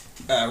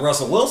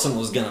Russell Wilson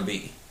was going to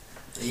be.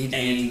 He's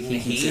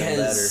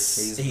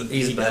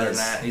better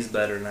now. He's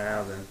better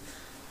now than,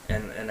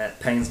 and that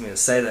pains me to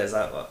say that.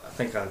 I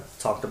think I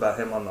talked about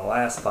him on the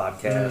last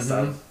podcast.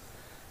 Mm-hmm.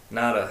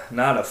 Not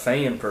a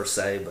fan per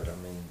se, but I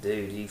mean,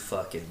 dude, he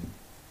fucking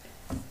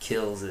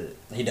kills it.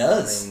 He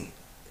does. I mean,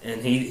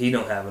 and he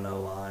don't have an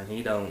O-line.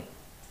 He don't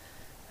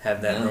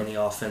have that many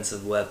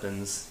offensive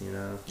weapons, you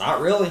know. Not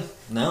really,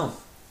 no.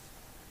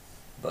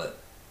 But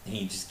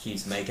he just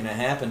keeps making it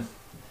happen.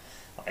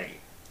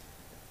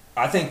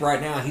 I think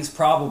right now he's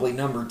probably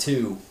number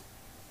 2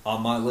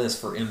 on my list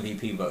for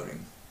MVP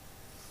voting.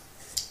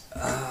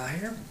 I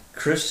hear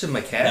Christian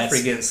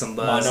McCaffrey getting some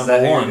buzz. My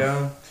number 1. You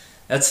go?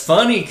 That's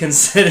funny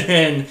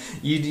considering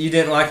you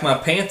didn't like my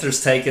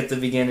Panthers take at the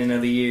beginning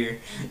of the year.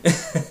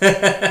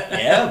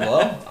 Yeah,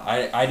 well,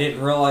 I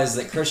didn't realize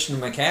that Christian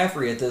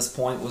McCaffrey at this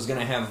point was going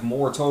to have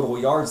more total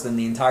yards than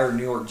the entire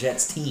New York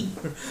Jets team.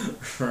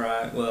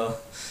 Right, well.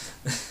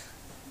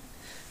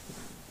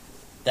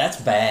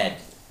 That's bad.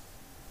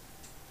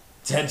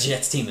 That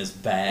Jets team is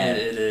bad.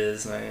 It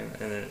is, man.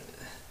 And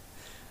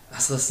I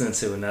was listening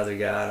to another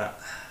guy,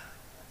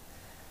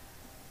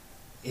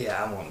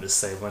 I won't just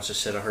say a bunch of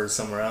shit I heard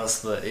somewhere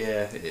else, but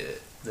yeah,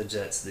 the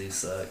Jets do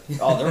suck.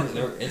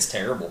 It's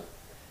terrible.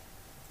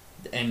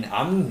 And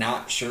I'm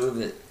not sure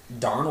that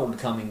Darnold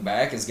coming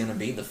back is going to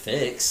be the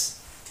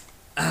fix.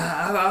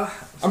 I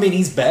mean,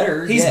 he's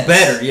better. He's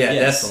better,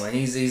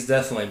 definitely. He's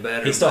definitely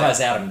better. He still has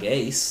Adam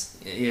Gase.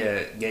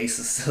 Yeah, Gase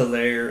is still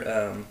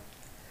there.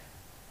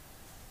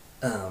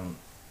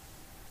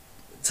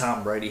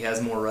 Tom Brady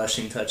has more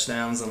rushing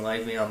touchdowns than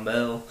Le'Veon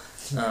Bell.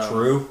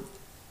 True.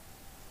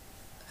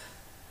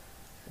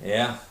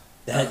 Yeah,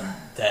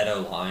 that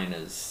O-line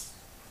is.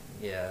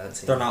 Yeah,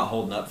 they're not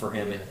holding up for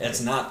him. That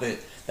is not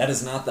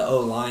the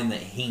O-line that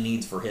he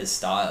needs for his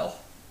style.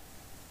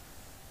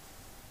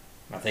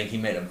 I think he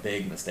made a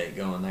big mistake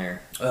going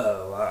there.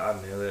 Oh, I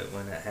knew it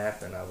when it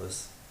happened. I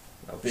was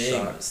big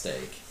shocked.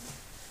 Mistake.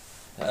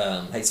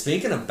 Hey,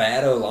 speaking of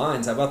bad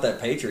O-lines, how about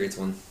that Patriots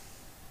one?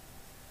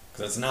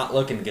 Because it's not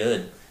looking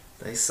good.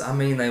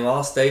 They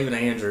lost David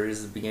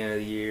Andrews at the beginning of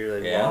the year.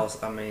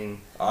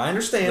 I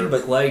understand, they're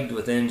but plagued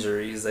with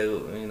injuries. They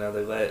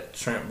let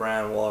Trent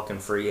Brown walk in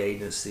free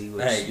agency.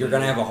 Hey, you're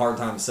gonna have a hard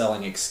time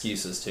selling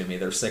excuses to me.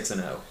 They're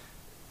 6-0.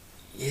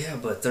 Yeah,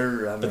 but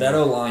but that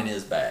O-line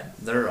is bad.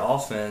 Their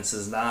offense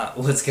is not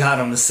what's got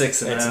them to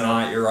 6-0. It's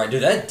not. You're right,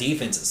 dude. That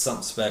defense is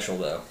something special,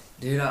 though.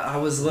 Dude, I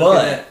was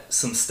looking at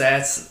some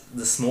stats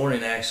this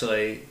morning,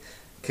 actually.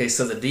 Okay,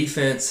 so the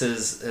defense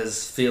has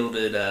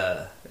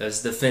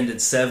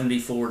defended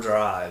 74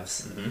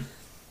 drives. Mm-hmm.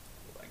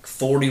 Like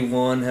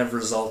 41 have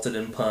resulted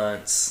in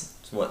punts.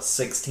 What,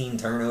 16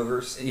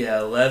 turnovers? Yeah,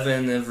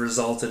 11 have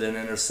resulted in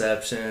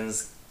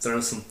interceptions.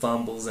 Throw some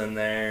fumbles in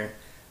there.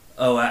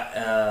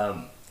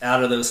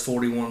 Out of those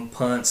 41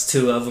 punts,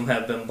 2 of them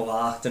have been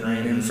blocked and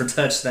ran in for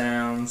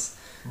touchdowns.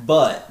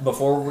 But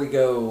before we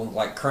go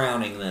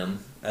crowning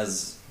them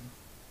as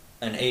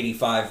an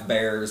 85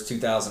 Bears,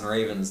 2000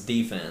 Ravens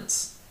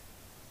defense,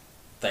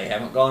 they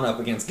haven't gone up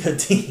against good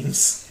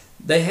teams.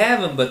 They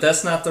haven't, but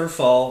that's not their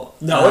fault.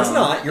 No, it's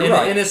not. You're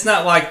right. And it's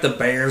not like the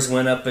Bears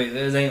went up.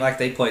 It ain't like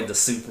they played the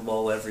Super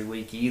Bowl every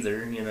week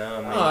either.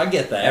 I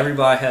get that.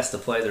 Everybody has to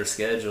play their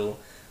schedule,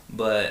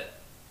 but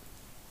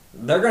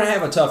they're going to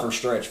have a tougher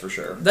stretch for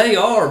sure. They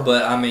are,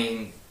 but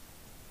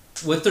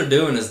what they're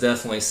doing is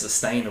definitely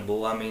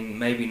sustainable.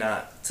 Maybe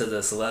not to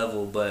this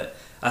level, but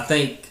I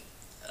think.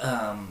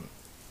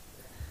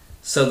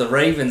 So the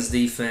Ravens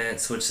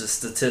defense, which is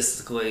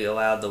statistically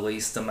allowed the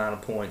least amount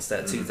of points,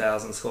 that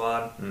 2000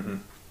 squad,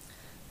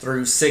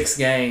 through 6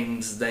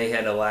 games they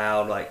had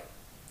allowed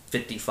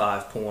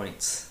 55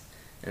 points,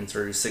 and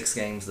through 6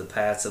 games the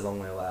Pats have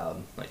only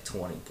allowed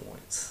 20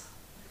 points.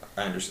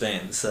 I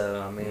understand.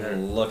 So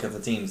look at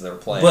the teams they're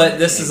playing. But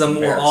this is a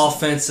more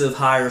offensive,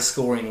 higher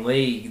scoring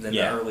league than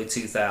the early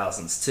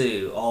 2000s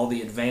too. All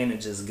the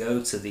advantages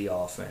go to the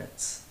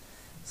offense.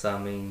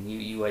 So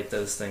you wait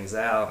those things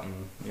out,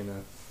 and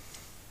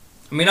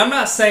I'm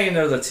not saying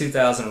they're the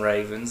 2000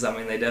 Ravens.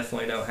 They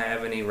definitely don't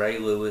have any Ray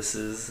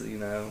Lewises.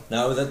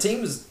 No, the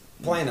team is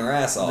playing their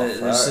ass off.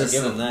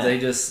 Give them that. They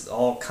just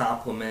all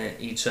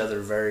complement each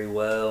other very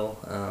well,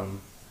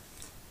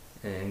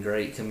 and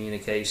great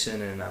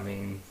communication.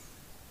 And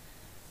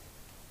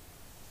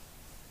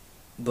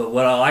but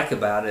what I like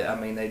about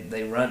it,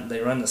 they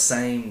run the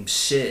same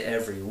shit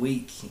every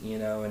week,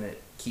 and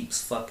it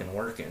keeps fucking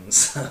working.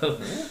 So,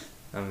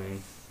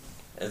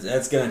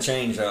 that's going to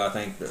change, though, I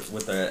think,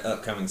 with the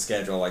upcoming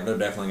schedule. They're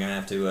definitely going to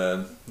have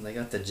to... they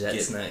got the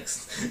Jets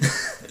next.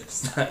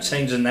 It's not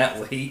changing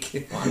that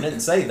week. Well, I didn't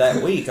say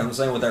that week. I'm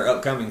saying with their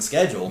upcoming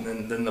schedule.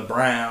 And then the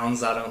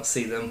Browns, I don't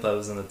see them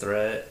posing a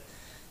threat.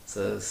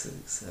 So,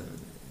 6, 7...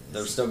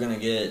 They're still going to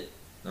get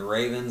the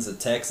Ravens, the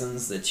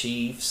Texans, the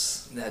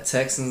Chiefs. That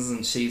Texans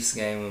and Chiefs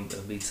game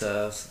would be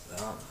tough.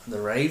 The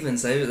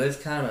Ravens,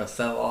 they've kind of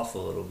fell off a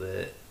little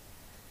bit.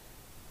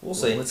 We'll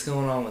see. What's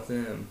going on with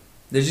them?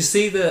 Did you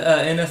see the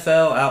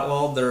NFL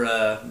outlawed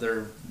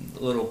their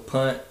little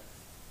punt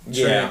trick?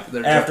 Yeah,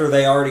 after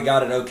they already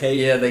got it okayed.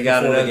 Yeah, they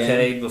got it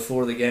okayed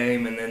before the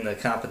game, and then the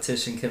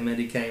competition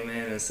committee came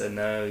in and said,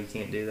 no, you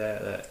can't do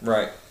that.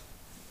 Right.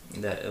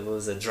 That it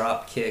was a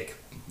drop kick.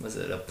 Was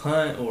it a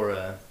punt or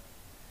a...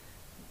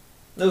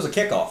 It was a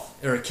kickoff.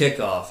 Or a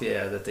kickoff,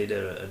 yeah, that they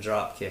did a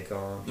drop kick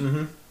on.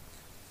 Mm-hmm.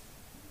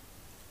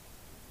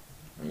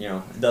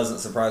 It doesn't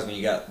surprise me.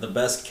 You got the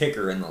best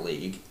kicker in the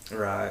league.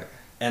 Right.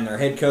 And their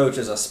head coach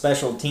is a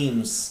special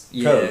teams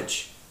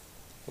coach.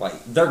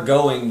 They're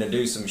going to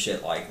do some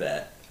shit like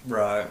that.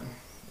 Right.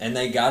 And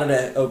they got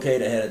it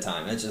okayed ahead of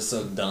time. It's just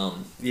so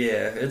dumb.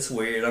 Yeah, it's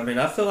weird.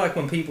 I feel like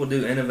when people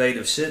do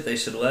innovative shit, they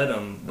should let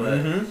them. But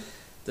at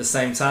the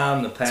same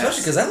time, the Pats...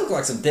 Especially because that looked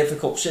like some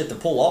difficult shit to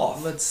pull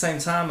off. But at the same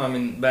time,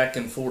 back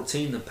in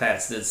 2014, the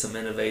Pats did some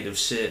innovative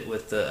shit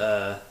with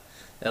the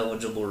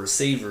eligible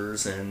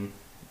receivers, and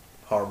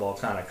Harbaugh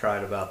kind of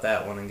cried about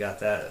that one and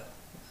got that...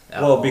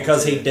 Well,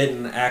 because he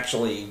didn't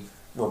actually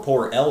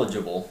report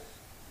eligible.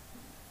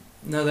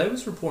 No, they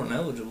was reporting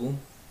eligible.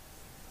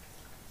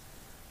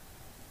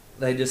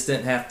 They just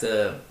didn't have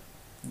to...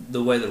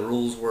 The way the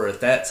rules were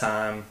at that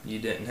time, you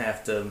didn't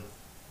have to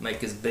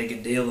make as big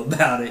a deal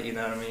about it, you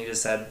know what I mean? You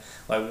just had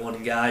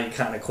one guy you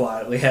kind of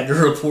quietly had to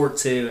report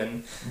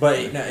to. But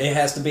it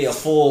has to be a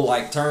full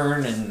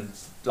turn and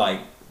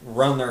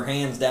run their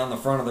hands down the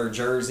front of their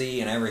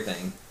jersey and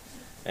everything.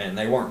 And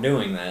they weren't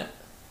doing that.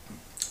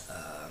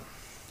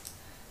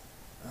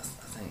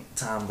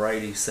 Tom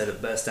Brady said it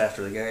best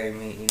after the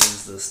game. He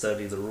needs to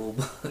study the rule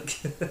book.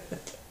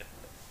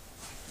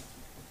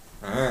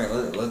 All right,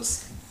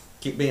 let's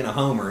keep being a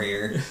homer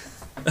here.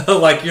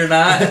 Oh, you're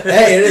not?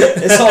 Hey,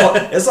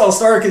 it's all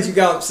started because you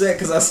got upset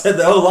because I said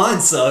the O-line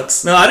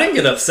sucks. No, I didn't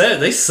get upset.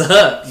 They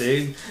suck,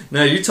 dude.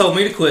 No, you told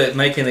me to quit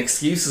making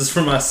excuses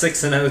for my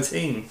 6-0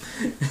 team.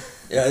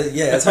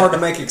 Yeah, it's hard to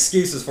make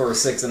excuses for a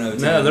 6-0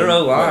 team. No, their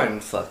O-line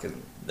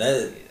fucking...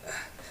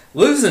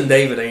 Losing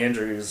David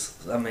Andrews,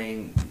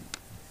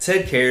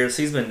 Ted Karras,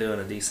 he's been doing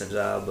a decent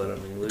job, but I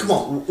mean, come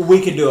on,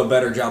 we could do a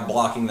better job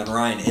blocking than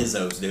Ryan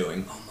Izzo's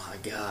doing. Oh my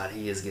God,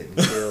 he is getting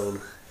killed.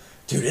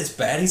 Dude, it's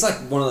bad. He's like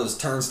one of those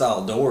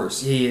turnstile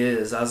doors. He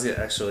is. I was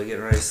actually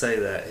getting ready to say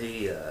that.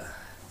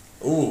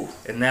 Ooh.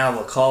 And now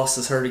Lacoste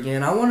is hurt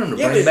again. I want him to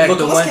bring back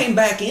Lacoste Lacoste came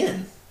back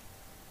in.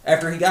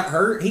 After he got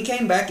hurt, he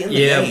came back in the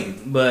game.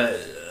 Yeah, but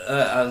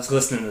I was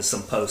listening to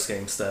some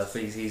post-game stuff.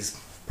 He's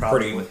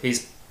probably going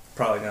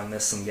to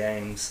miss some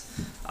games.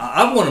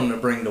 I want him to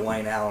bring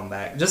Dwayne Allen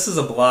back. Just as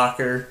a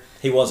blocker.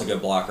 He was a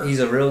good blocker. He's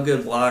a real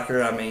good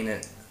blocker. I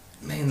mean,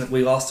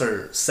 we lost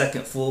our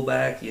second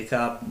fullback,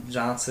 Jakob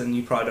Johnson.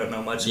 You probably don't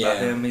know much about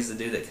him. He's the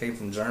dude that came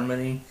from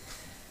Germany.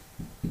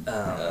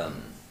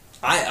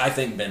 I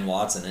think Ben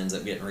Watson ends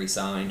up getting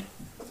re-signed.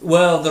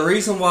 Well, the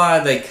reason why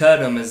they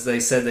cut him is they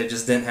said they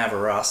just didn't have a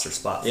roster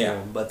spot for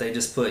him. But they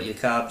just put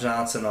Jakob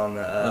Johnson on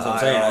the That's what I'm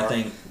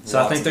saying.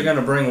 I think they're going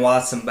to bring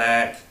Watson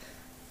back.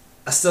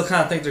 I still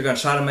kind of think they're going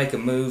to try to make a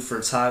move for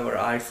Tyler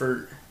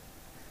Eifert.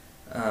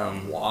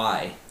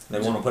 Why? They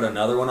want to put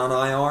another one on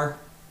IR?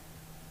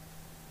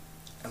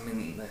 I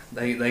mean,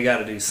 they got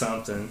to do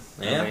something.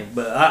 Yeah. I mean,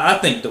 but I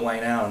think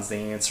Dwayne Allen's the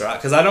answer.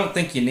 Because I don't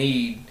think you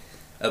need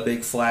a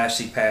big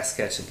flashy pass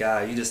catching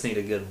guy. You just need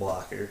a good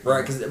blocker.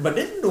 Right, but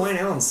didn't Dwayne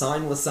Allen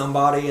sign with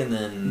somebody and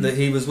then...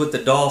 He was with the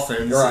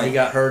Dolphins. Right. He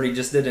got hurt. He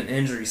just did an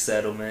injury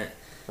settlement.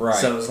 Right.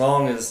 So as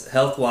long as,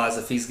 health-wise,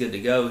 if he's good to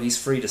go,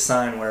 he's free to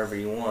sign wherever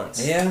he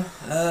wants. Yeah.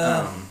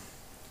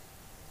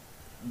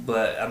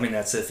 But, I mean,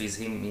 that's if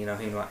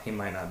he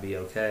might not be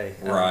okay.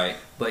 Right.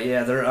 But,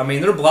 yeah,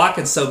 they're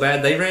blocking so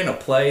bad. They ran a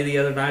play the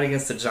other night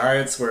against the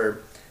Giants where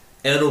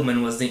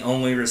Edelman was the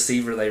only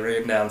receiver they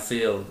ran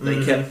downfield.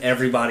 They kept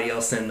everybody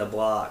else in the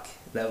block.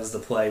 That was the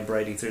play.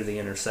 Brady threw the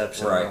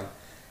interception. Right.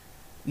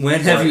 When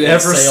have you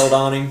ever sailed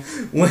on him?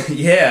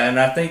 Yeah, and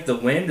I think the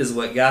wind is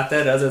what got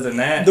that. Other than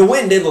that, the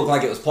wind did look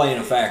like it was playing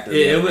a factor.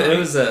 It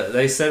was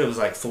they said it was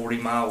like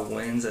 40-mile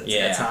winds at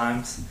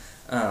times.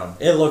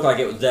 It looked like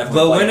it was definitely.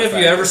 But when have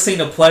you ever seen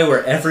a play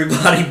where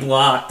everybody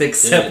blocked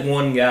except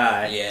one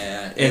guy?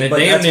 Yeah, and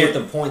that's what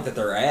the point that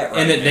they're at.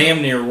 And it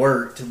damn near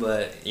worked,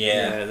 but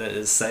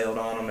it sailed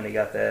on him, and he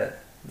got that.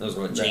 That was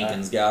what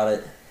Jenkins got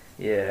it.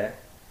 Yeah,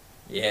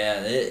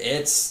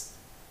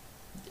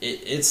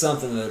 it's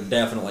something that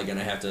they're definitely going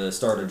to have to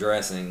start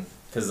addressing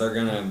because they're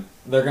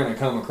gonna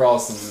come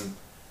across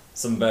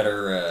some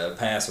better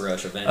pass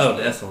rush eventually. Oh,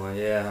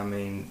 definitely. Yeah, I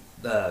mean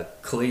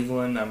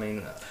Cleveland. I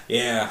mean,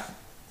 yeah.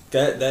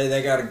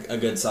 They got a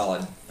good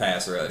solid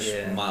pass rush.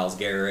 Yeah. Myles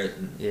Garrett.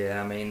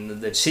 I mean,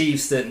 the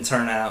Chiefs didn't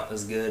turn out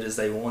as good as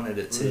they wanted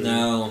it to.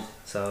 No.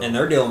 And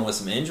they're dealing with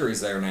some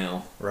injuries there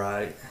now.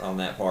 Right. On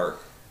that part.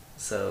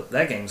 So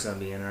that game's going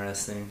to be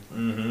interesting.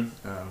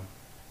 Mm-hmm.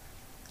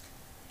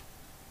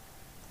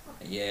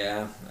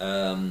 Yeah.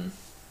 And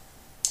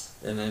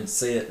then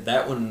see it.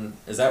 That one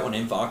is that one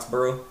in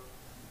Foxborough?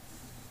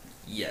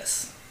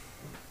 Yes.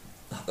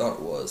 I thought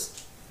it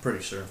was.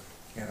 Pretty sure.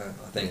 Yeah,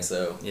 I think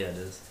so. Yeah, it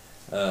is.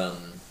 They're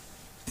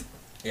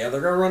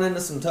going to run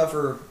into some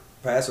tougher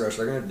pass rush.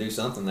 They're going to do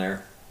something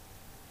there.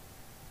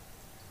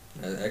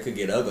 That could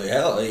get ugly.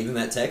 Hell, even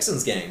that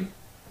Texans game.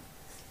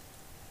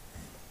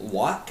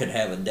 Watt could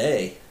have a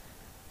day.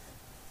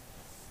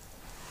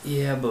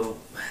 Yeah, but...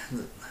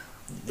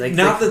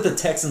 Not that the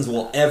Texans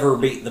will ever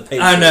beat the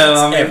Patriots. I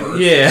know. Ever.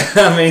 Yeah,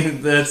 I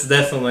mean, that's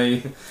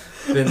definitely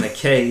been the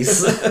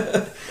case.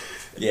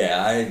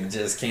 Yeah, I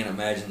just can't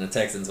imagine the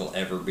Texans will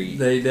ever beat.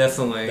 They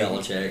definitely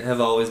Belichick.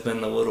 Have always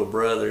been the little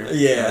brother.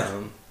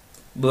 Yeah,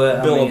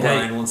 but Bill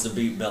O'Brien wants to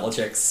beat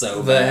Belichick so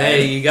bad. But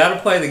hey, you got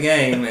to play the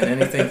game, and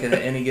anything can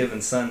any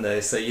given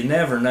Sunday, so you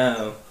never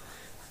know.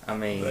 I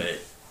mean,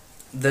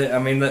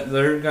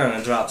 they're going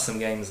to drop some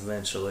games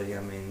eventually.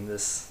 I mean,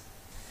 this.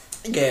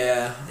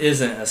 Yeah,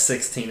 isn't a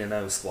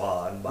 16-0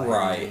 squad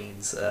by any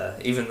means.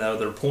 Even though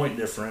their point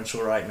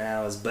differential right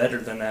now is better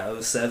than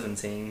that 07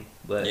 team,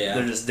 but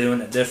they're just doing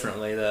it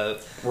differently. Though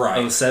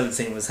 07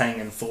 team was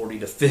hanging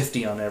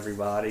 40-50 on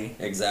everybody.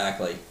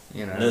 Exactly.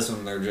 You know, this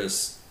one they're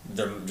just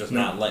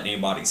not letting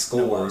anybody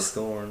score. Nobody's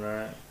scoring,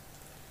 right?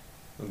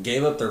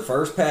 Gave up their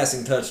first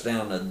passing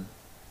touchdown to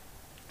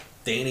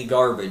Danny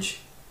Garbage.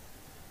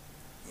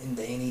 And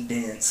Danny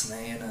Dents,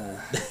 man.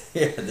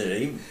 Yeah,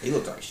 dude, he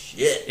looked like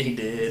shit. He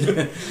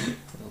did.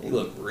 He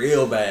looked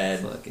real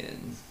bad.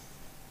 Fucking.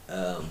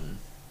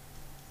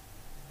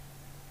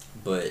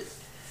 But.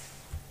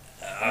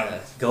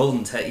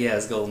 Golden Tate. Yeah,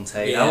 it's Golden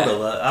Tate. Yeah. I would have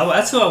loved.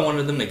 That's who I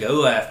wanted them to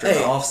go after in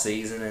the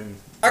offseason. And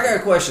I got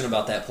a question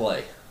about that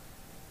play.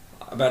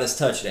 About his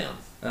touchdown.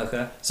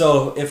 Okay.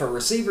 So if a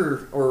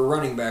receiver or a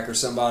running back or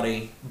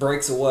somebody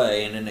breaks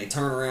away and then they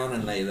turn around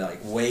and they like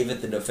wave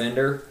at the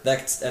defender,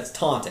 that's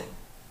taunting.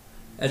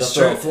 They'll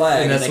throw a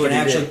flag and they can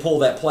actually pull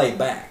that play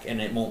back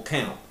and it won't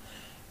count.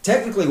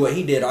 Technically, what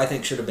he did, I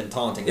think, should have been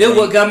taunting. It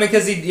was, I mean,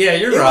 because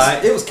you're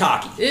right. It was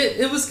cocky.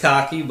 It was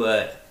cocky,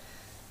 but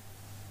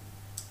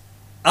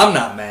I'm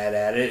not mad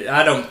at it.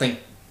 I don't think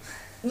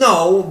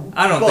No,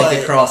 I don't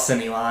think it crossed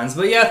any lines.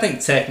 But yeah, I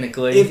think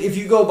technically, if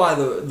you go by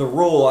the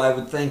rule, I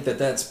would think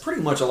that's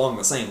pretty much along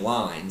the same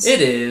lines.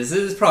 It is.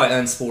 It is probably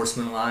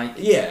unsportsmanlike.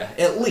 Yeah,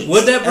 at least.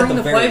 Would that bring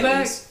the play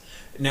back?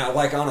 Now,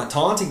 like on a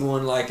taunting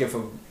one, like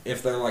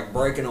if they're like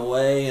breaking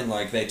away and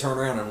like they turn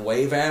around and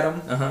wave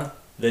at them,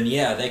 then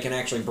yeah, they can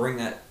actually bring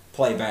that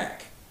play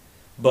back.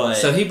 But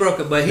so he broke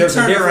it, but he there's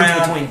turned a difference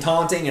around between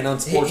taunting and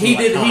unsportsmanlike.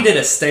 He did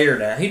a stare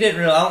down. He didn't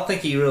really. I don't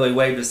think he really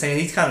waved his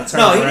hand. He kind of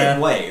turned around. No, he didn't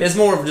wave. It's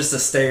more of just a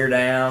stare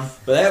down.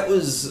 But that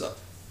was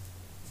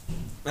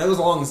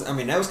long as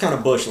that was kind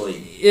of bush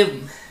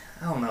league.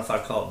 I don't know if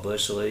I'd call it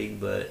bush league,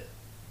 but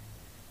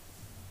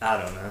I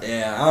don't know.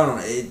 Yeah, I don't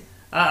know.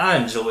 I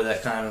enjoy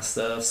that kind of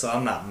stuff, so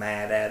I'm not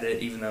mad at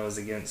it, even though it was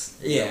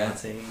against my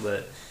team.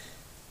 But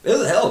it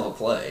was a hell of a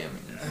play.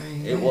 I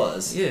mean it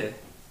was. Yeah.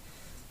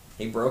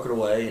 He broke it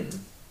away, and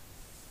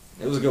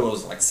it was good. It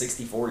was like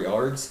 64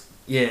 yards.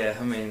 Yeah,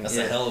 I mean that's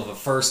a hell of a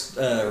first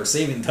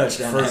receiving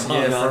touchdown. First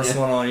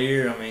one all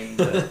year. I mean,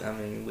 but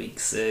week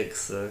 6,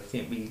 so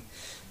can't be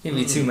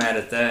too mad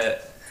at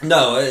that.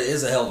 No, it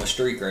is a hell of a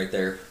streak right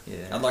there.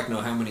 Yeah, I'd like to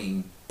know how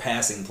many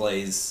passing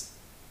plays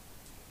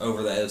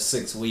over those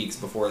 6 weeks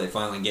before they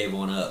finally gave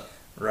one up.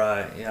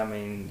 Right. Yeah, I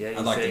mean, yeah.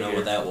 I'd like to know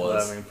what that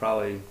was. But, I mean,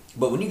 probably.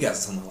 But when you got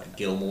someone like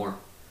Gilmore.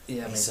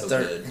 Yeah, I mean, he's so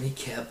good. And he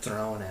kept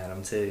throwing at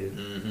him, too.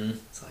 Mm-hmm.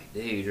 It's like,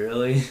 dude,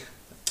 really?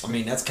 I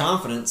mean, that's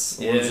confidence.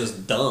 Or it's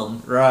just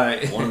dumb.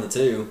 Right. One of the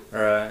two.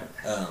 Right.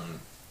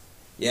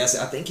 Yes,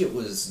 I think it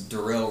was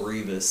Darrelle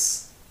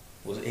Revis.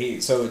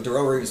 So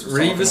Darrelle Revis was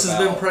Revis has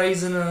been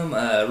praising him.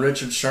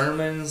 Richard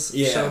Sherman's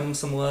showing him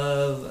some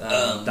love.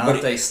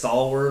 Dante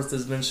Stallworth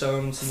has been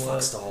showing him some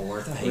love.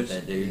 Stallworth. I hate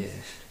that dude. Yeah.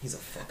 He's a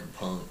fucking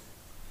punk.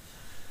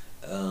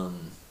 I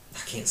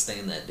can't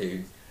stand that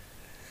dude.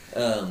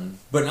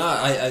 But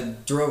no,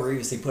 Darrelle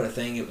Revis, he put a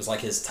thing, it was like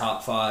his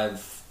top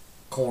 5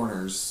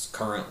 corners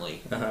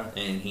currently,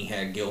 and he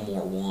had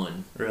Gilmore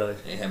 1. Really?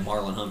 And he had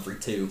Marlon Humphrey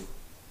 2.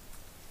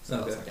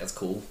 So I was like, that's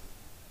cool.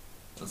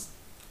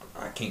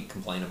 I can't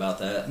complain about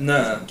that.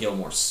 No.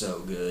 Gilmore's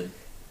so good.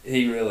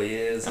 He really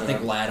is. I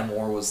think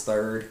Lattimore was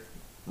 3rd.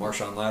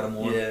 Marshawn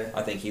Lattimore. Yeah.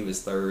 I think he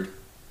was 3rd.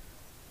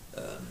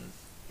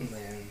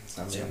 Man,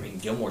 I mean,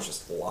 Gilmore's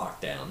just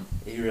locked down.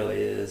 He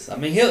really is. I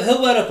mean, he'll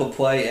let up a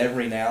play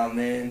every now and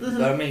then. But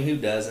I mean, who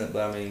doesn't?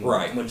 But I mean,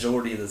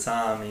 majority of the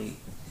time,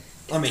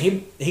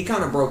 he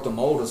kind of broke the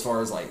mold as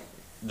far as like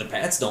the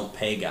Pats don't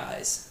pay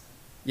guys.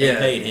 They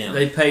paid him.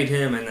 They paid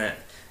him, and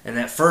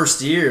that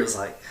first year it was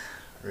like,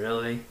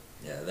 really?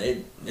 Yeah,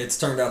 it's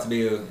turned out to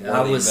be a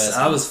I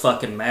was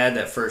fucking mad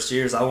that first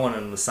year. I wanted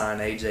him to sign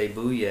AJ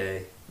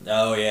Bouye.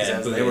 Oh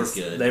yeah,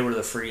 good. They were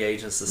the free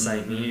agents the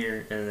same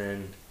year, and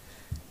then.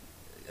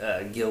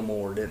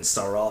 Gilmore didn't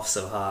start off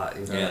so hot,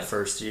 that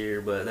first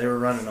year, but they were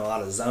running a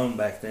lot of zone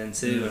back then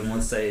too. And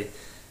once they,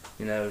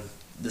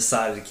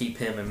 decided to keep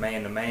him in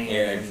man to man,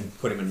 and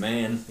put him in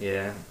man,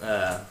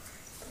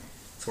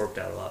 it's worked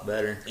out a lot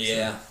better.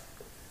 Yeah,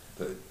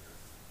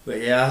 but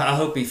yeah, I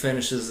hope he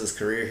finishes his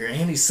career here.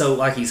 And he's so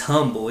he's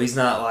humble. He's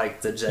not like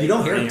the Jay. You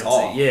don't hear him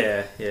talk.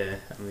 Yeah.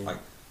 I mean,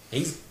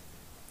 he's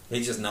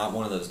just not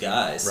one of those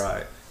guys.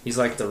 Right. He's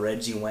like the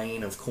Reggie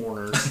Wayne of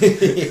corners.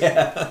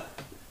 Yeah.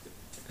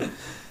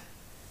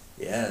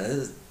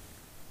 Yeah,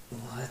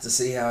 we'll have to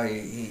see how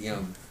he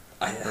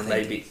or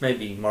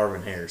maybe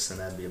Marvin Harrison.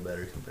 That'd be a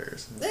better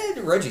comparison.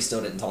 Reggie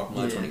still didn't talk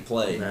much when he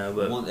played. No,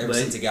 but ever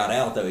since he got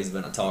out, though, he's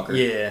been a talker.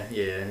 Yeah,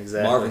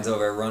 exactly. Marvin's over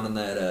there running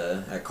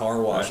that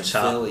car wash in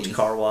Philly.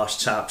 Car wash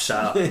chop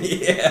shop.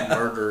 Yeah,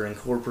 Murder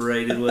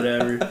Incorporated,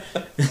 whatever.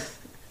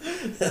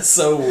 That's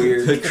so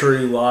weird. The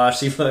crew wash.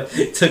 He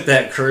took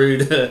that crew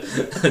to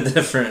a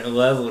different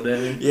level,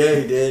 didn't he? Yeah,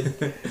 he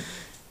did.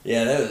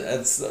 Yeah,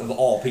 that's of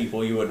all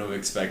people, you wouldn't have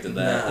expected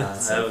that. Nah,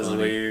 that was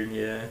weird,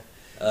 yeah.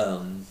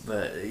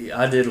 But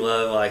I did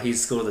love, he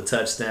scored the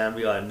touchdown,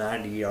 be like a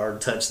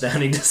 90-yard touchdown.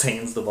 He just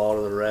hands the ball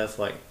to the ref,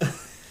 I'm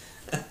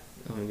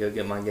going to go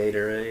get my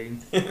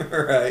Gatorade.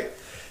 Right.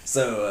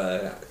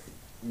 So,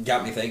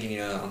 got me thinking,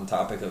 on the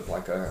topic of,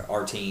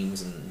 our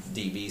teams and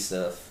DB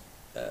stuff.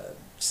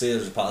 See,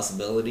 there's a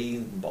possibility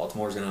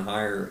Baltimore's going to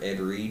hire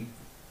Ed Reed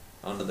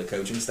onto the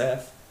coaching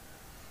staff?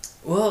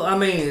 Well, I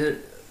mean...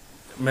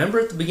 Remember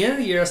at the beginning of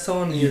the year, I was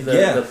telling you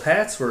the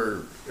Pats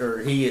were,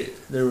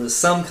 there was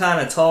some kind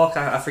of talk.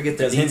 I forget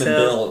the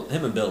details.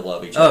 Him and Bill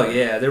love each other. Oh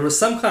yeah, there was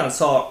some kind of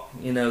talk,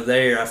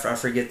 there. I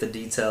forget the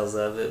details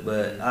of it,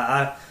 but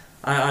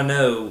I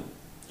know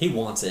he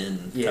wants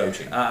in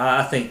coaching.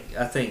 I think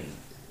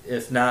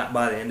if not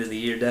by the end of the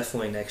year,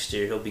 definitely next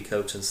year he'll be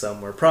coaching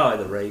somewhere,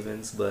 probably the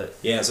Ravens. But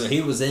yeah, so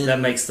he was in. That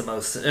makes the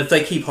most if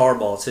they keep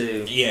Harbaugh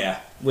too. Yeah,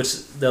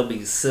 which they'll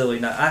be silly.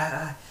 Now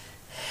I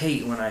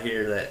hate when I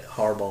hear that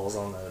Harbaugh's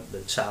on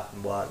the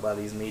chopping block by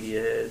these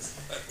media heads.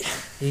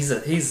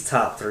 He's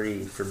top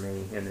 3 for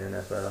me in the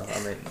NFL.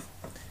 I mean,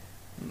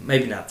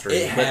 maybe not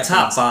 3, but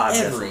top 5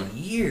 every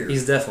definitely. Year.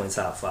 He's definitely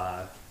top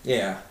 5.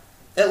 Yeah,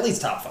 at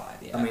least top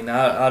 5. Yeah. I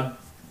mean,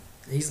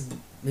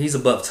 he's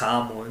above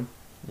Tomlin.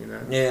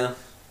 Yeah.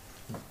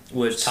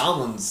 Which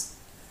Tomlin's.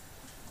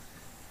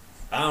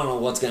 I don't know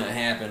what's going to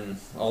happen.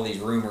 All these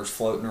rumors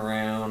floating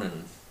around,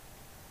 and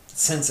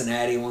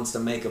Cincinnati wants to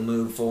make a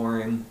move for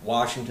him.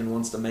 Washington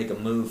wants to make a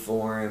move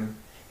for him.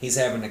 He's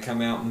having to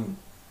come out and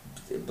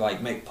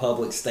like make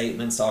public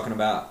statements talking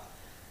about.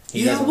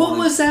 What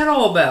was that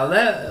all about?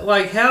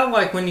 That how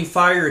when you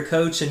fire a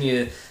coach and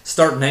you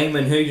start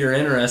naming who you're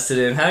interested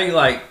in, how do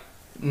you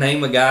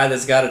name a guy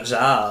that's got a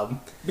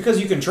job?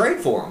 Because you can trade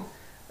for him.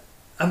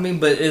 I mean,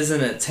 but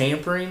isn't it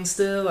tampering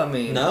still? I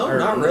mean, no,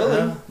 not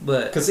really.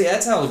 But because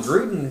that's how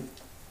Gruden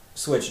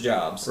switched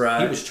jobs.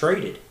 Right, he was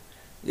traded.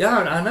 Yeah,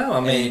 I know. I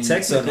mean, and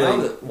technically, so now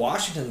that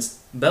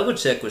Washington's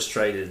Belichick was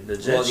traded. The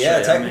Jets. Well,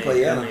 yeah,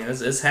 technically, I mean,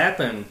 it's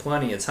happened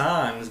plenty of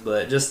times,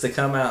 but just to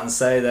come out and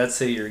say that's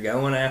who you're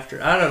going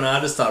after, I don't know. I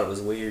just thought it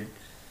was weird.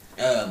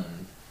 I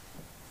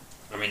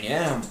mean,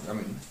 yeah. I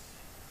mean,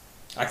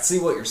 I can see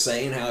what you're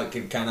saying. How it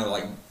could kind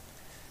of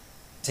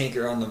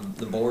tinker on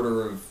the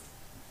border of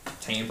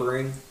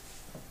tampering,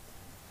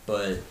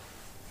 but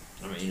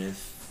I mean,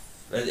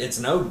 if it's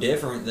no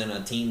different than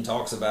a team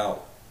talks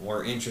about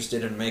we're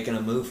interested in making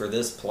a move for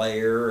this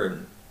player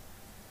and.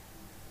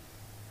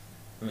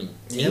 I mean,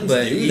 teams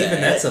but do even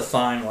that. That's a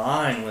fine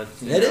line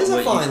with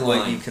a fine line.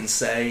 What you can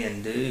say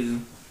and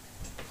do.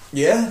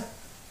 Yeah,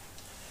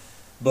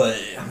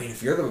 but I mean,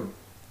 if you're the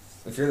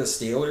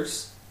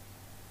Steelers,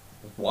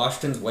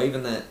 Washington's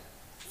waving that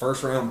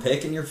first round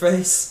pick in your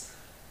face,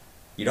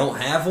 you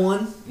don't have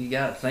one. You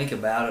got to think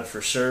about it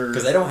for sure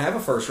because they don't have a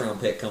first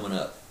round pick coming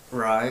up.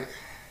 Right.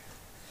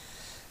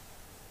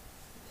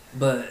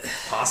 But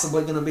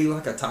possibly going to be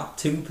a top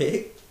 2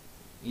 pick.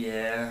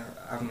 Yeah,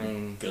 I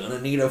mean...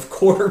 Gonna need a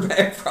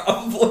quarterback,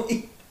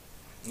 probably.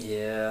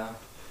 Yeah.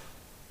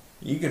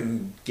 You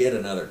can get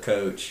another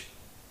coach.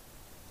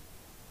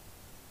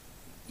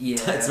 Yeah.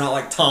 It's not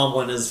like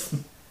Tomlin is...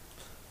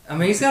 I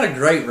mean, he's got a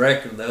great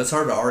record, though. It's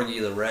hard to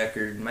argue the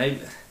record.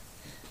 Maybe...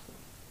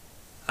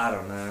 I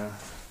don't know.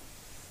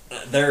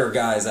 There are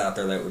guys out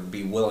there that would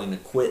be willing to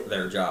quit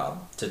their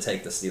job to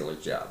take the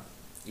Steelers' job.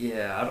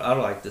 Yeah, I'd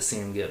like to see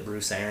him get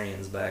Bruce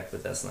Arians back,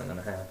 but that's not going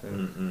to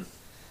happen.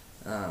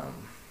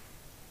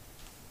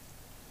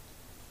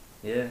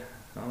 Yeah,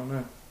 I don't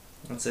know.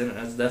 That's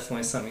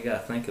definitely something you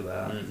got to think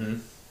about. Mm-hmm.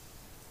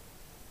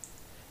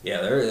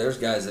 Yeah, there's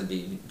guys that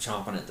be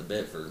chomping at the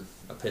bit for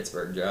a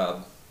Pittsburgh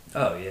job.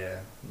 Oh yeah,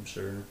 I'm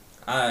sure.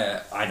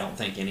 I don't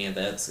think any of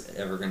that's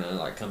ever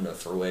gonna come to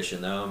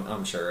fruition though.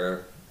 I'm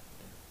sure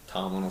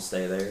Tomlin will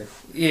stay there.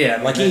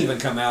 Yeah, he even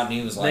come out and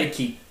he was like, they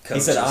keep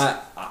coaches. He said,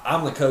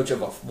 I'm the coach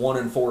of a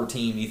 1-4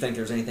 team. You think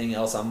there's anything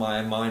else on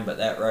my mind but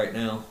that right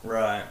now?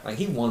 Right.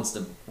 He wants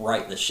to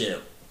right the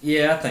ship.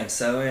 Yeah, I think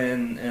so.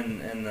 And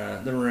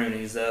the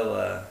Rooneys,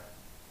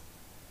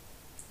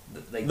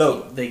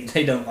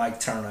 they don't like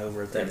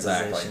turnover at that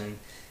position.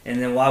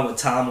 And then why would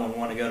Tomlin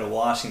want to go to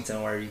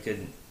Washington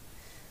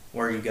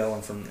where are you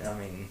going from? I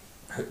mean,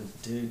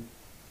 dude,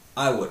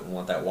 I wouldn't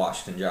want that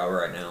Washington job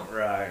right now.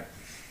 Right.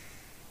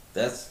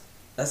 That's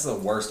the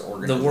worst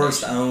organization. The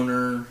worst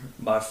owner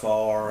by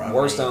far.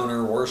 Worst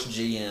owner, worst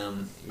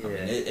GM. Yeah. I mean,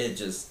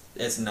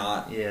 it's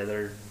not. Yeah,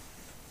 they're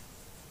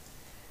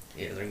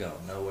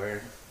going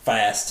nowhere.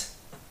 Fast.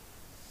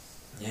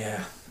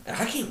 Yeah.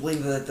 I can't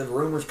believe that the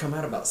rumors come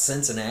out about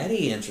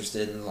Cincinnati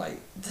interested in,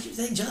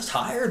 they just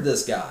hired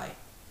this guy.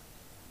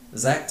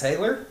 Zach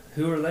Taylor?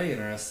 Who are they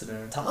interested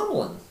in?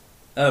 Tomlin.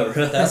 Oh,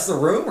 really? That's the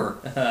rumor.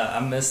 I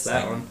missed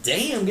that one.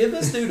 Damn, give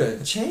this dude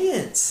a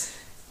chance.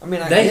 I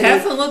mean, they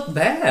haven't looked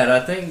bad.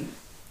 I think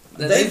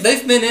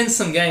they've been in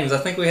some games. I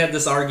think we had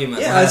this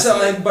argument.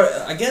 Yeah, but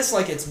I guess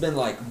it's been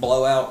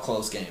blowout,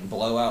 close game,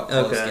 blowout,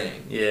 close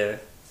game. Yeah.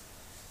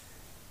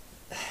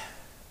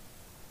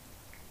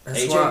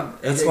 That's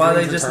AJ why they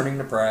Green's just returning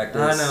to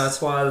practice. I know. That's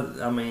why.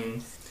 I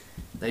mean,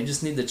 they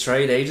just need to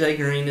trade AJ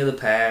Green to the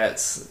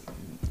Pats,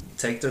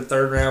 take their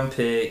 3rd round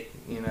pick.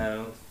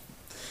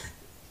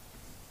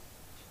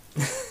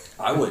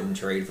 I wouldn't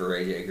trade for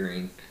AJ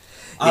Green.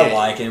 Yeah, I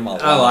like him a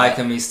lot. I like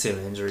him. He's too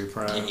injury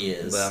prone. He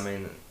is.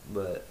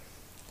 But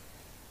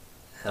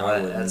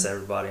that's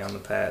everybody on the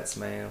Pats,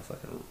 man.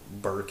 Fucking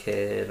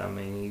Burkhead. I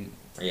mean,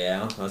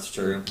 yeah, that's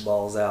true.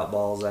 Balls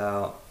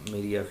out.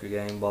 Mediocre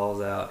game.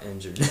 Balls out.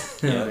 Injured. Yep.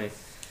 I mean,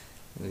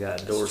 we got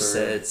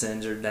Dorsett's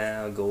injured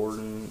now.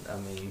 Gordon. I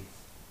mean,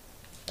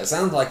 it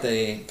sounds like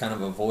they kind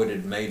of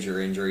avoided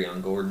major injury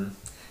on Gordon.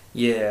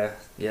 Yeah.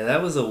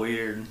 That was a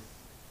weird.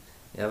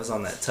 Yeah, it was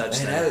on that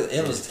touchdown. Man,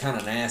 it was kind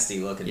of nasty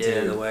looking too.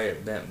 Yeah, the way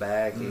it bent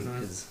back.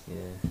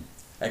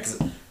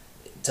 Mm-hmm.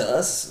 To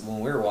us, when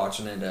we were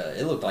watching it,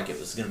 it looked like it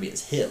was going to be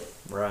his hip.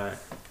 Right.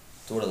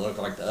 That's what it looked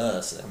like to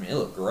us. I mean, it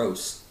looked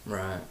gross.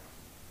 Right.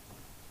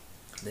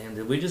 Damn,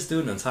 did we just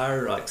do an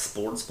entire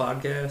sports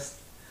podcast?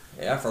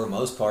 Yeah, for the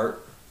most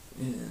part.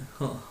 Yeah.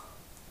 Huh.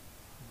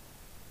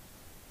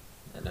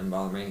 That didn't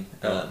bother me.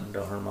 Don't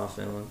hurt my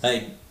feelings.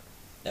 Hey,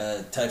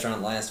 touch on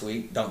it last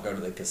week. Don't go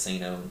to the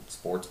casino and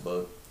sports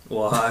book.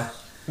 Why?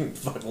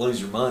 Fuck, lose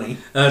your money.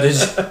 Oh, did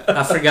you?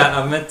 I forgot.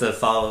 I meant to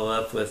follow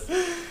up with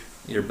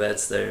your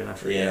bets there, and I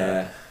forgot.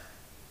 Yeah.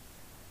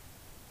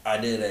 I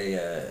did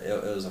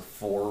it was a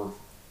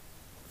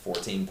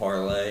 4-team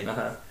parlay.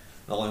 Uh-huh.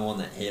 The only one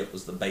that hit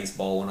was the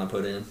baseball one I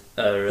put in.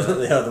 Oh,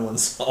 really? The other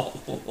one's all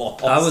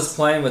lost. I was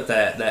playing with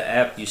that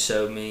app you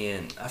showed me,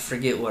 and I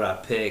forget what I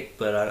picked,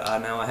 but I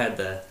know I had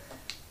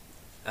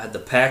the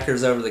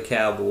Packers over the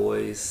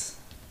Cowboys.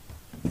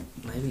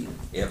 Maybe.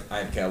 Yep, I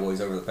had Cowboys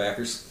over the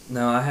Packers.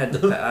 No, I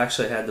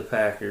actually had the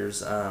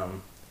Packers.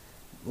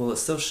 Will it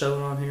still show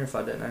it on here if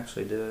I didn't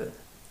actually do it?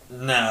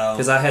 No.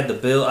 Because I had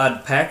I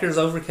had Packers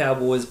over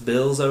Cowboys,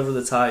 Bills over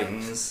the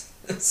Titans.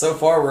 So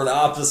far, we're the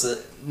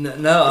opposite.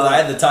 No, I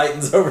had the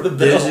Titans over the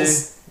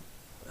Bills.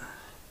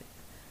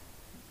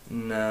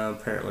 No,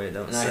 apparently it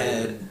don't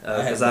say it.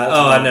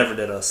 I never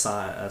did a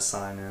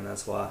sign in.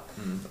 That's why.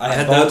 I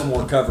had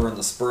Baltimore covering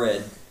the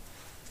spread.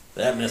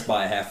 That missed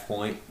by a half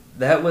point.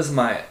 That was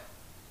my.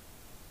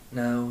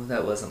 No,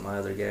 that wasn't my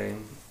other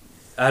game.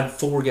 I had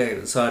 4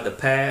 games. So I had the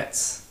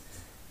Pats,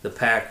 the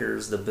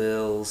Packers, the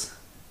Bills,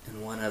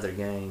 and one other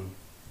game.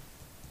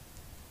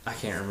 I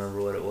can't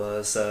remember what it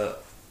was. So.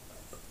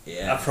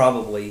 Yeah, I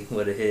probably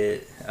would have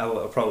hit. I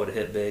probably would have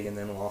hit big and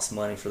then lost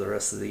money for the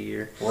rest of the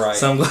year. Right.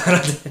 So I'm glad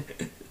I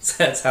did.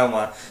 That's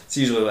It's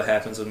usually what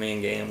happens with me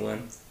in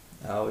gambling.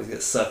 I always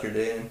get suckered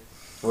in.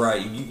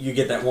 Right. You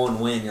get that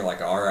one win. You're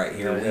like, all right,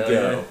 here we go.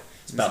 Yeah.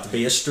 It's about to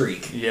be a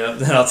streak. Yep.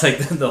 Then I'll take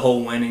the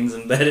whole winnings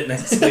and bet it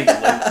next week.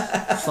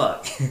 Like,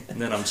 fuck. And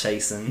then I'm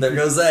chasing. There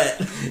goes that.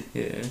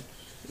 Yeah.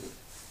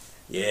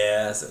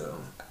 Yeah. So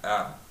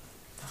I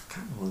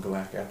kind of want to go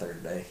back out there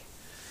today.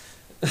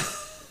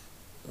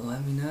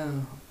 Let me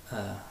know.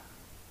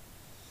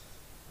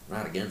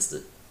 Not against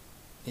it.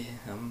 Yeah,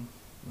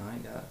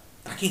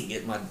 I can't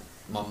get my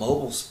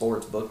mobile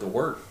sports book to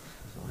work.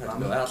 So I have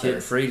to go out there.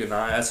 Kid free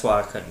tonight. That's why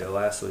I couldn't go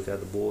last week. I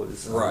had the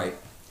boys. Right.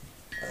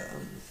 I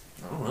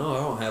don't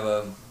know. I don't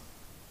know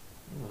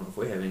if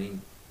we have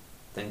anything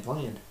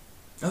planned.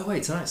 Oh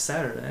wait, tonight's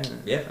Saturday, ain't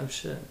it? Yeah. Oh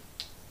shit.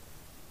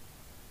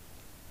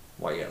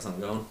 Why, you got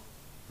something going?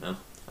 No.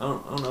 I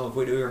don't know if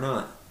we do or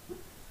not.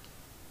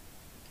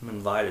 I'm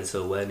invited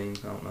to a wedding.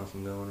 I don't know if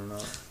I'm going or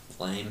not.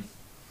 Lame.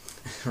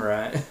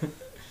 Right. I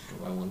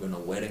want to go to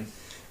a wedding.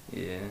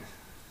 Yeah.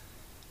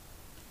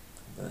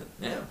 But,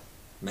 yeah.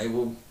 Maybe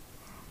we'll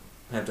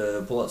have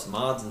to pull up some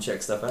odds and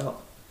check stuff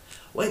out.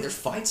 Wait, there's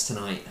fights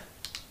tonight.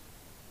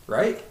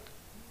 Right?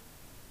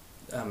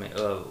 I mean,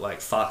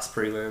 like Fox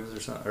prelims or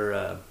something?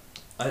 Or,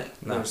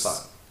 not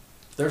Fox.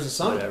 There's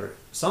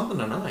something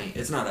tonight.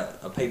 It's not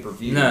a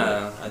pay-per-view.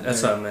 No,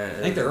 that's what I meant.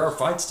 I think there are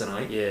fights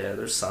tonight. Yeah,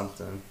 there's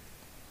something.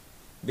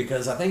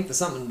 Because I think there's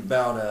something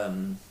about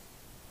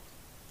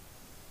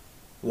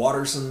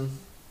Watterson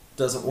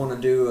doesn't want to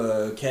do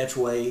a catch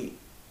weight.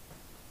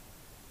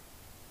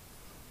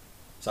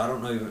 So I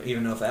don't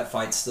even know if that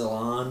fight's still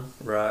on.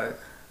 Right.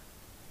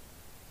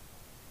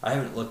 I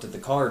haven't looked at the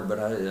card, but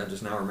I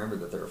just now remember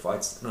that there are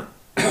fights tonight.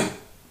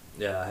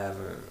 Yeah, I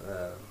haven't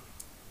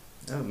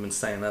been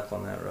staying up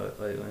on that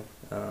lately.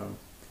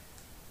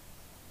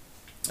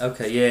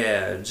 Okay,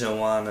 yeah,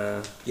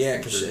 Joanna. Yeah,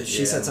 because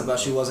she said something about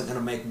she wasn't going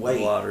to make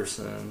weight.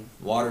 Watterson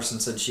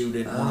said she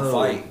didn't want to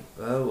fight.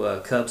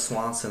 Cub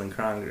Swanson and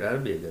Conor.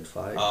 That'd be a good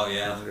fight. Oh,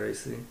 yeah.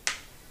 Gracie.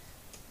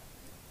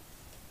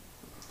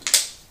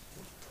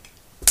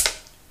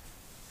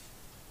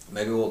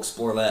 Maybe we'll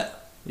explore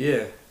that.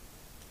 Yeah.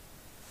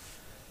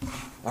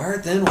 All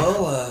right, then.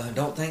 Well,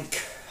 don't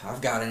think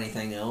I've got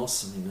anything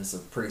else. I mean, it's a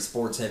pretty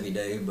sports-heavy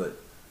day, but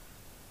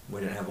we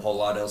didn't have a whole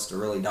lot else to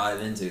really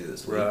dive into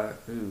this week. Right.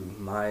 Ooh,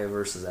 Maya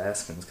versus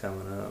Askins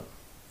coming up.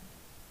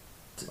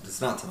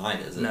 It's not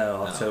tonight, is it? No,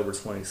 October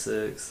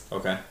 26th.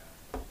 Okay.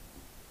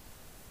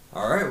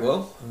 All right,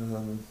 well,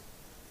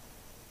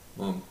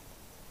 we'll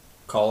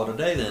call it a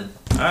day then.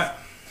 All right.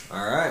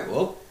 All right,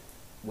 well,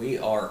 we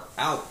are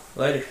out.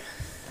 Later.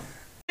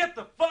 Get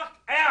the fuck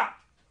out!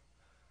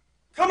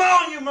 Come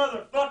on, you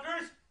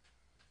motherfuckers!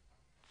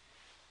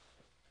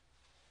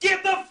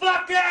 Get the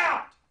fuck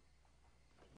out!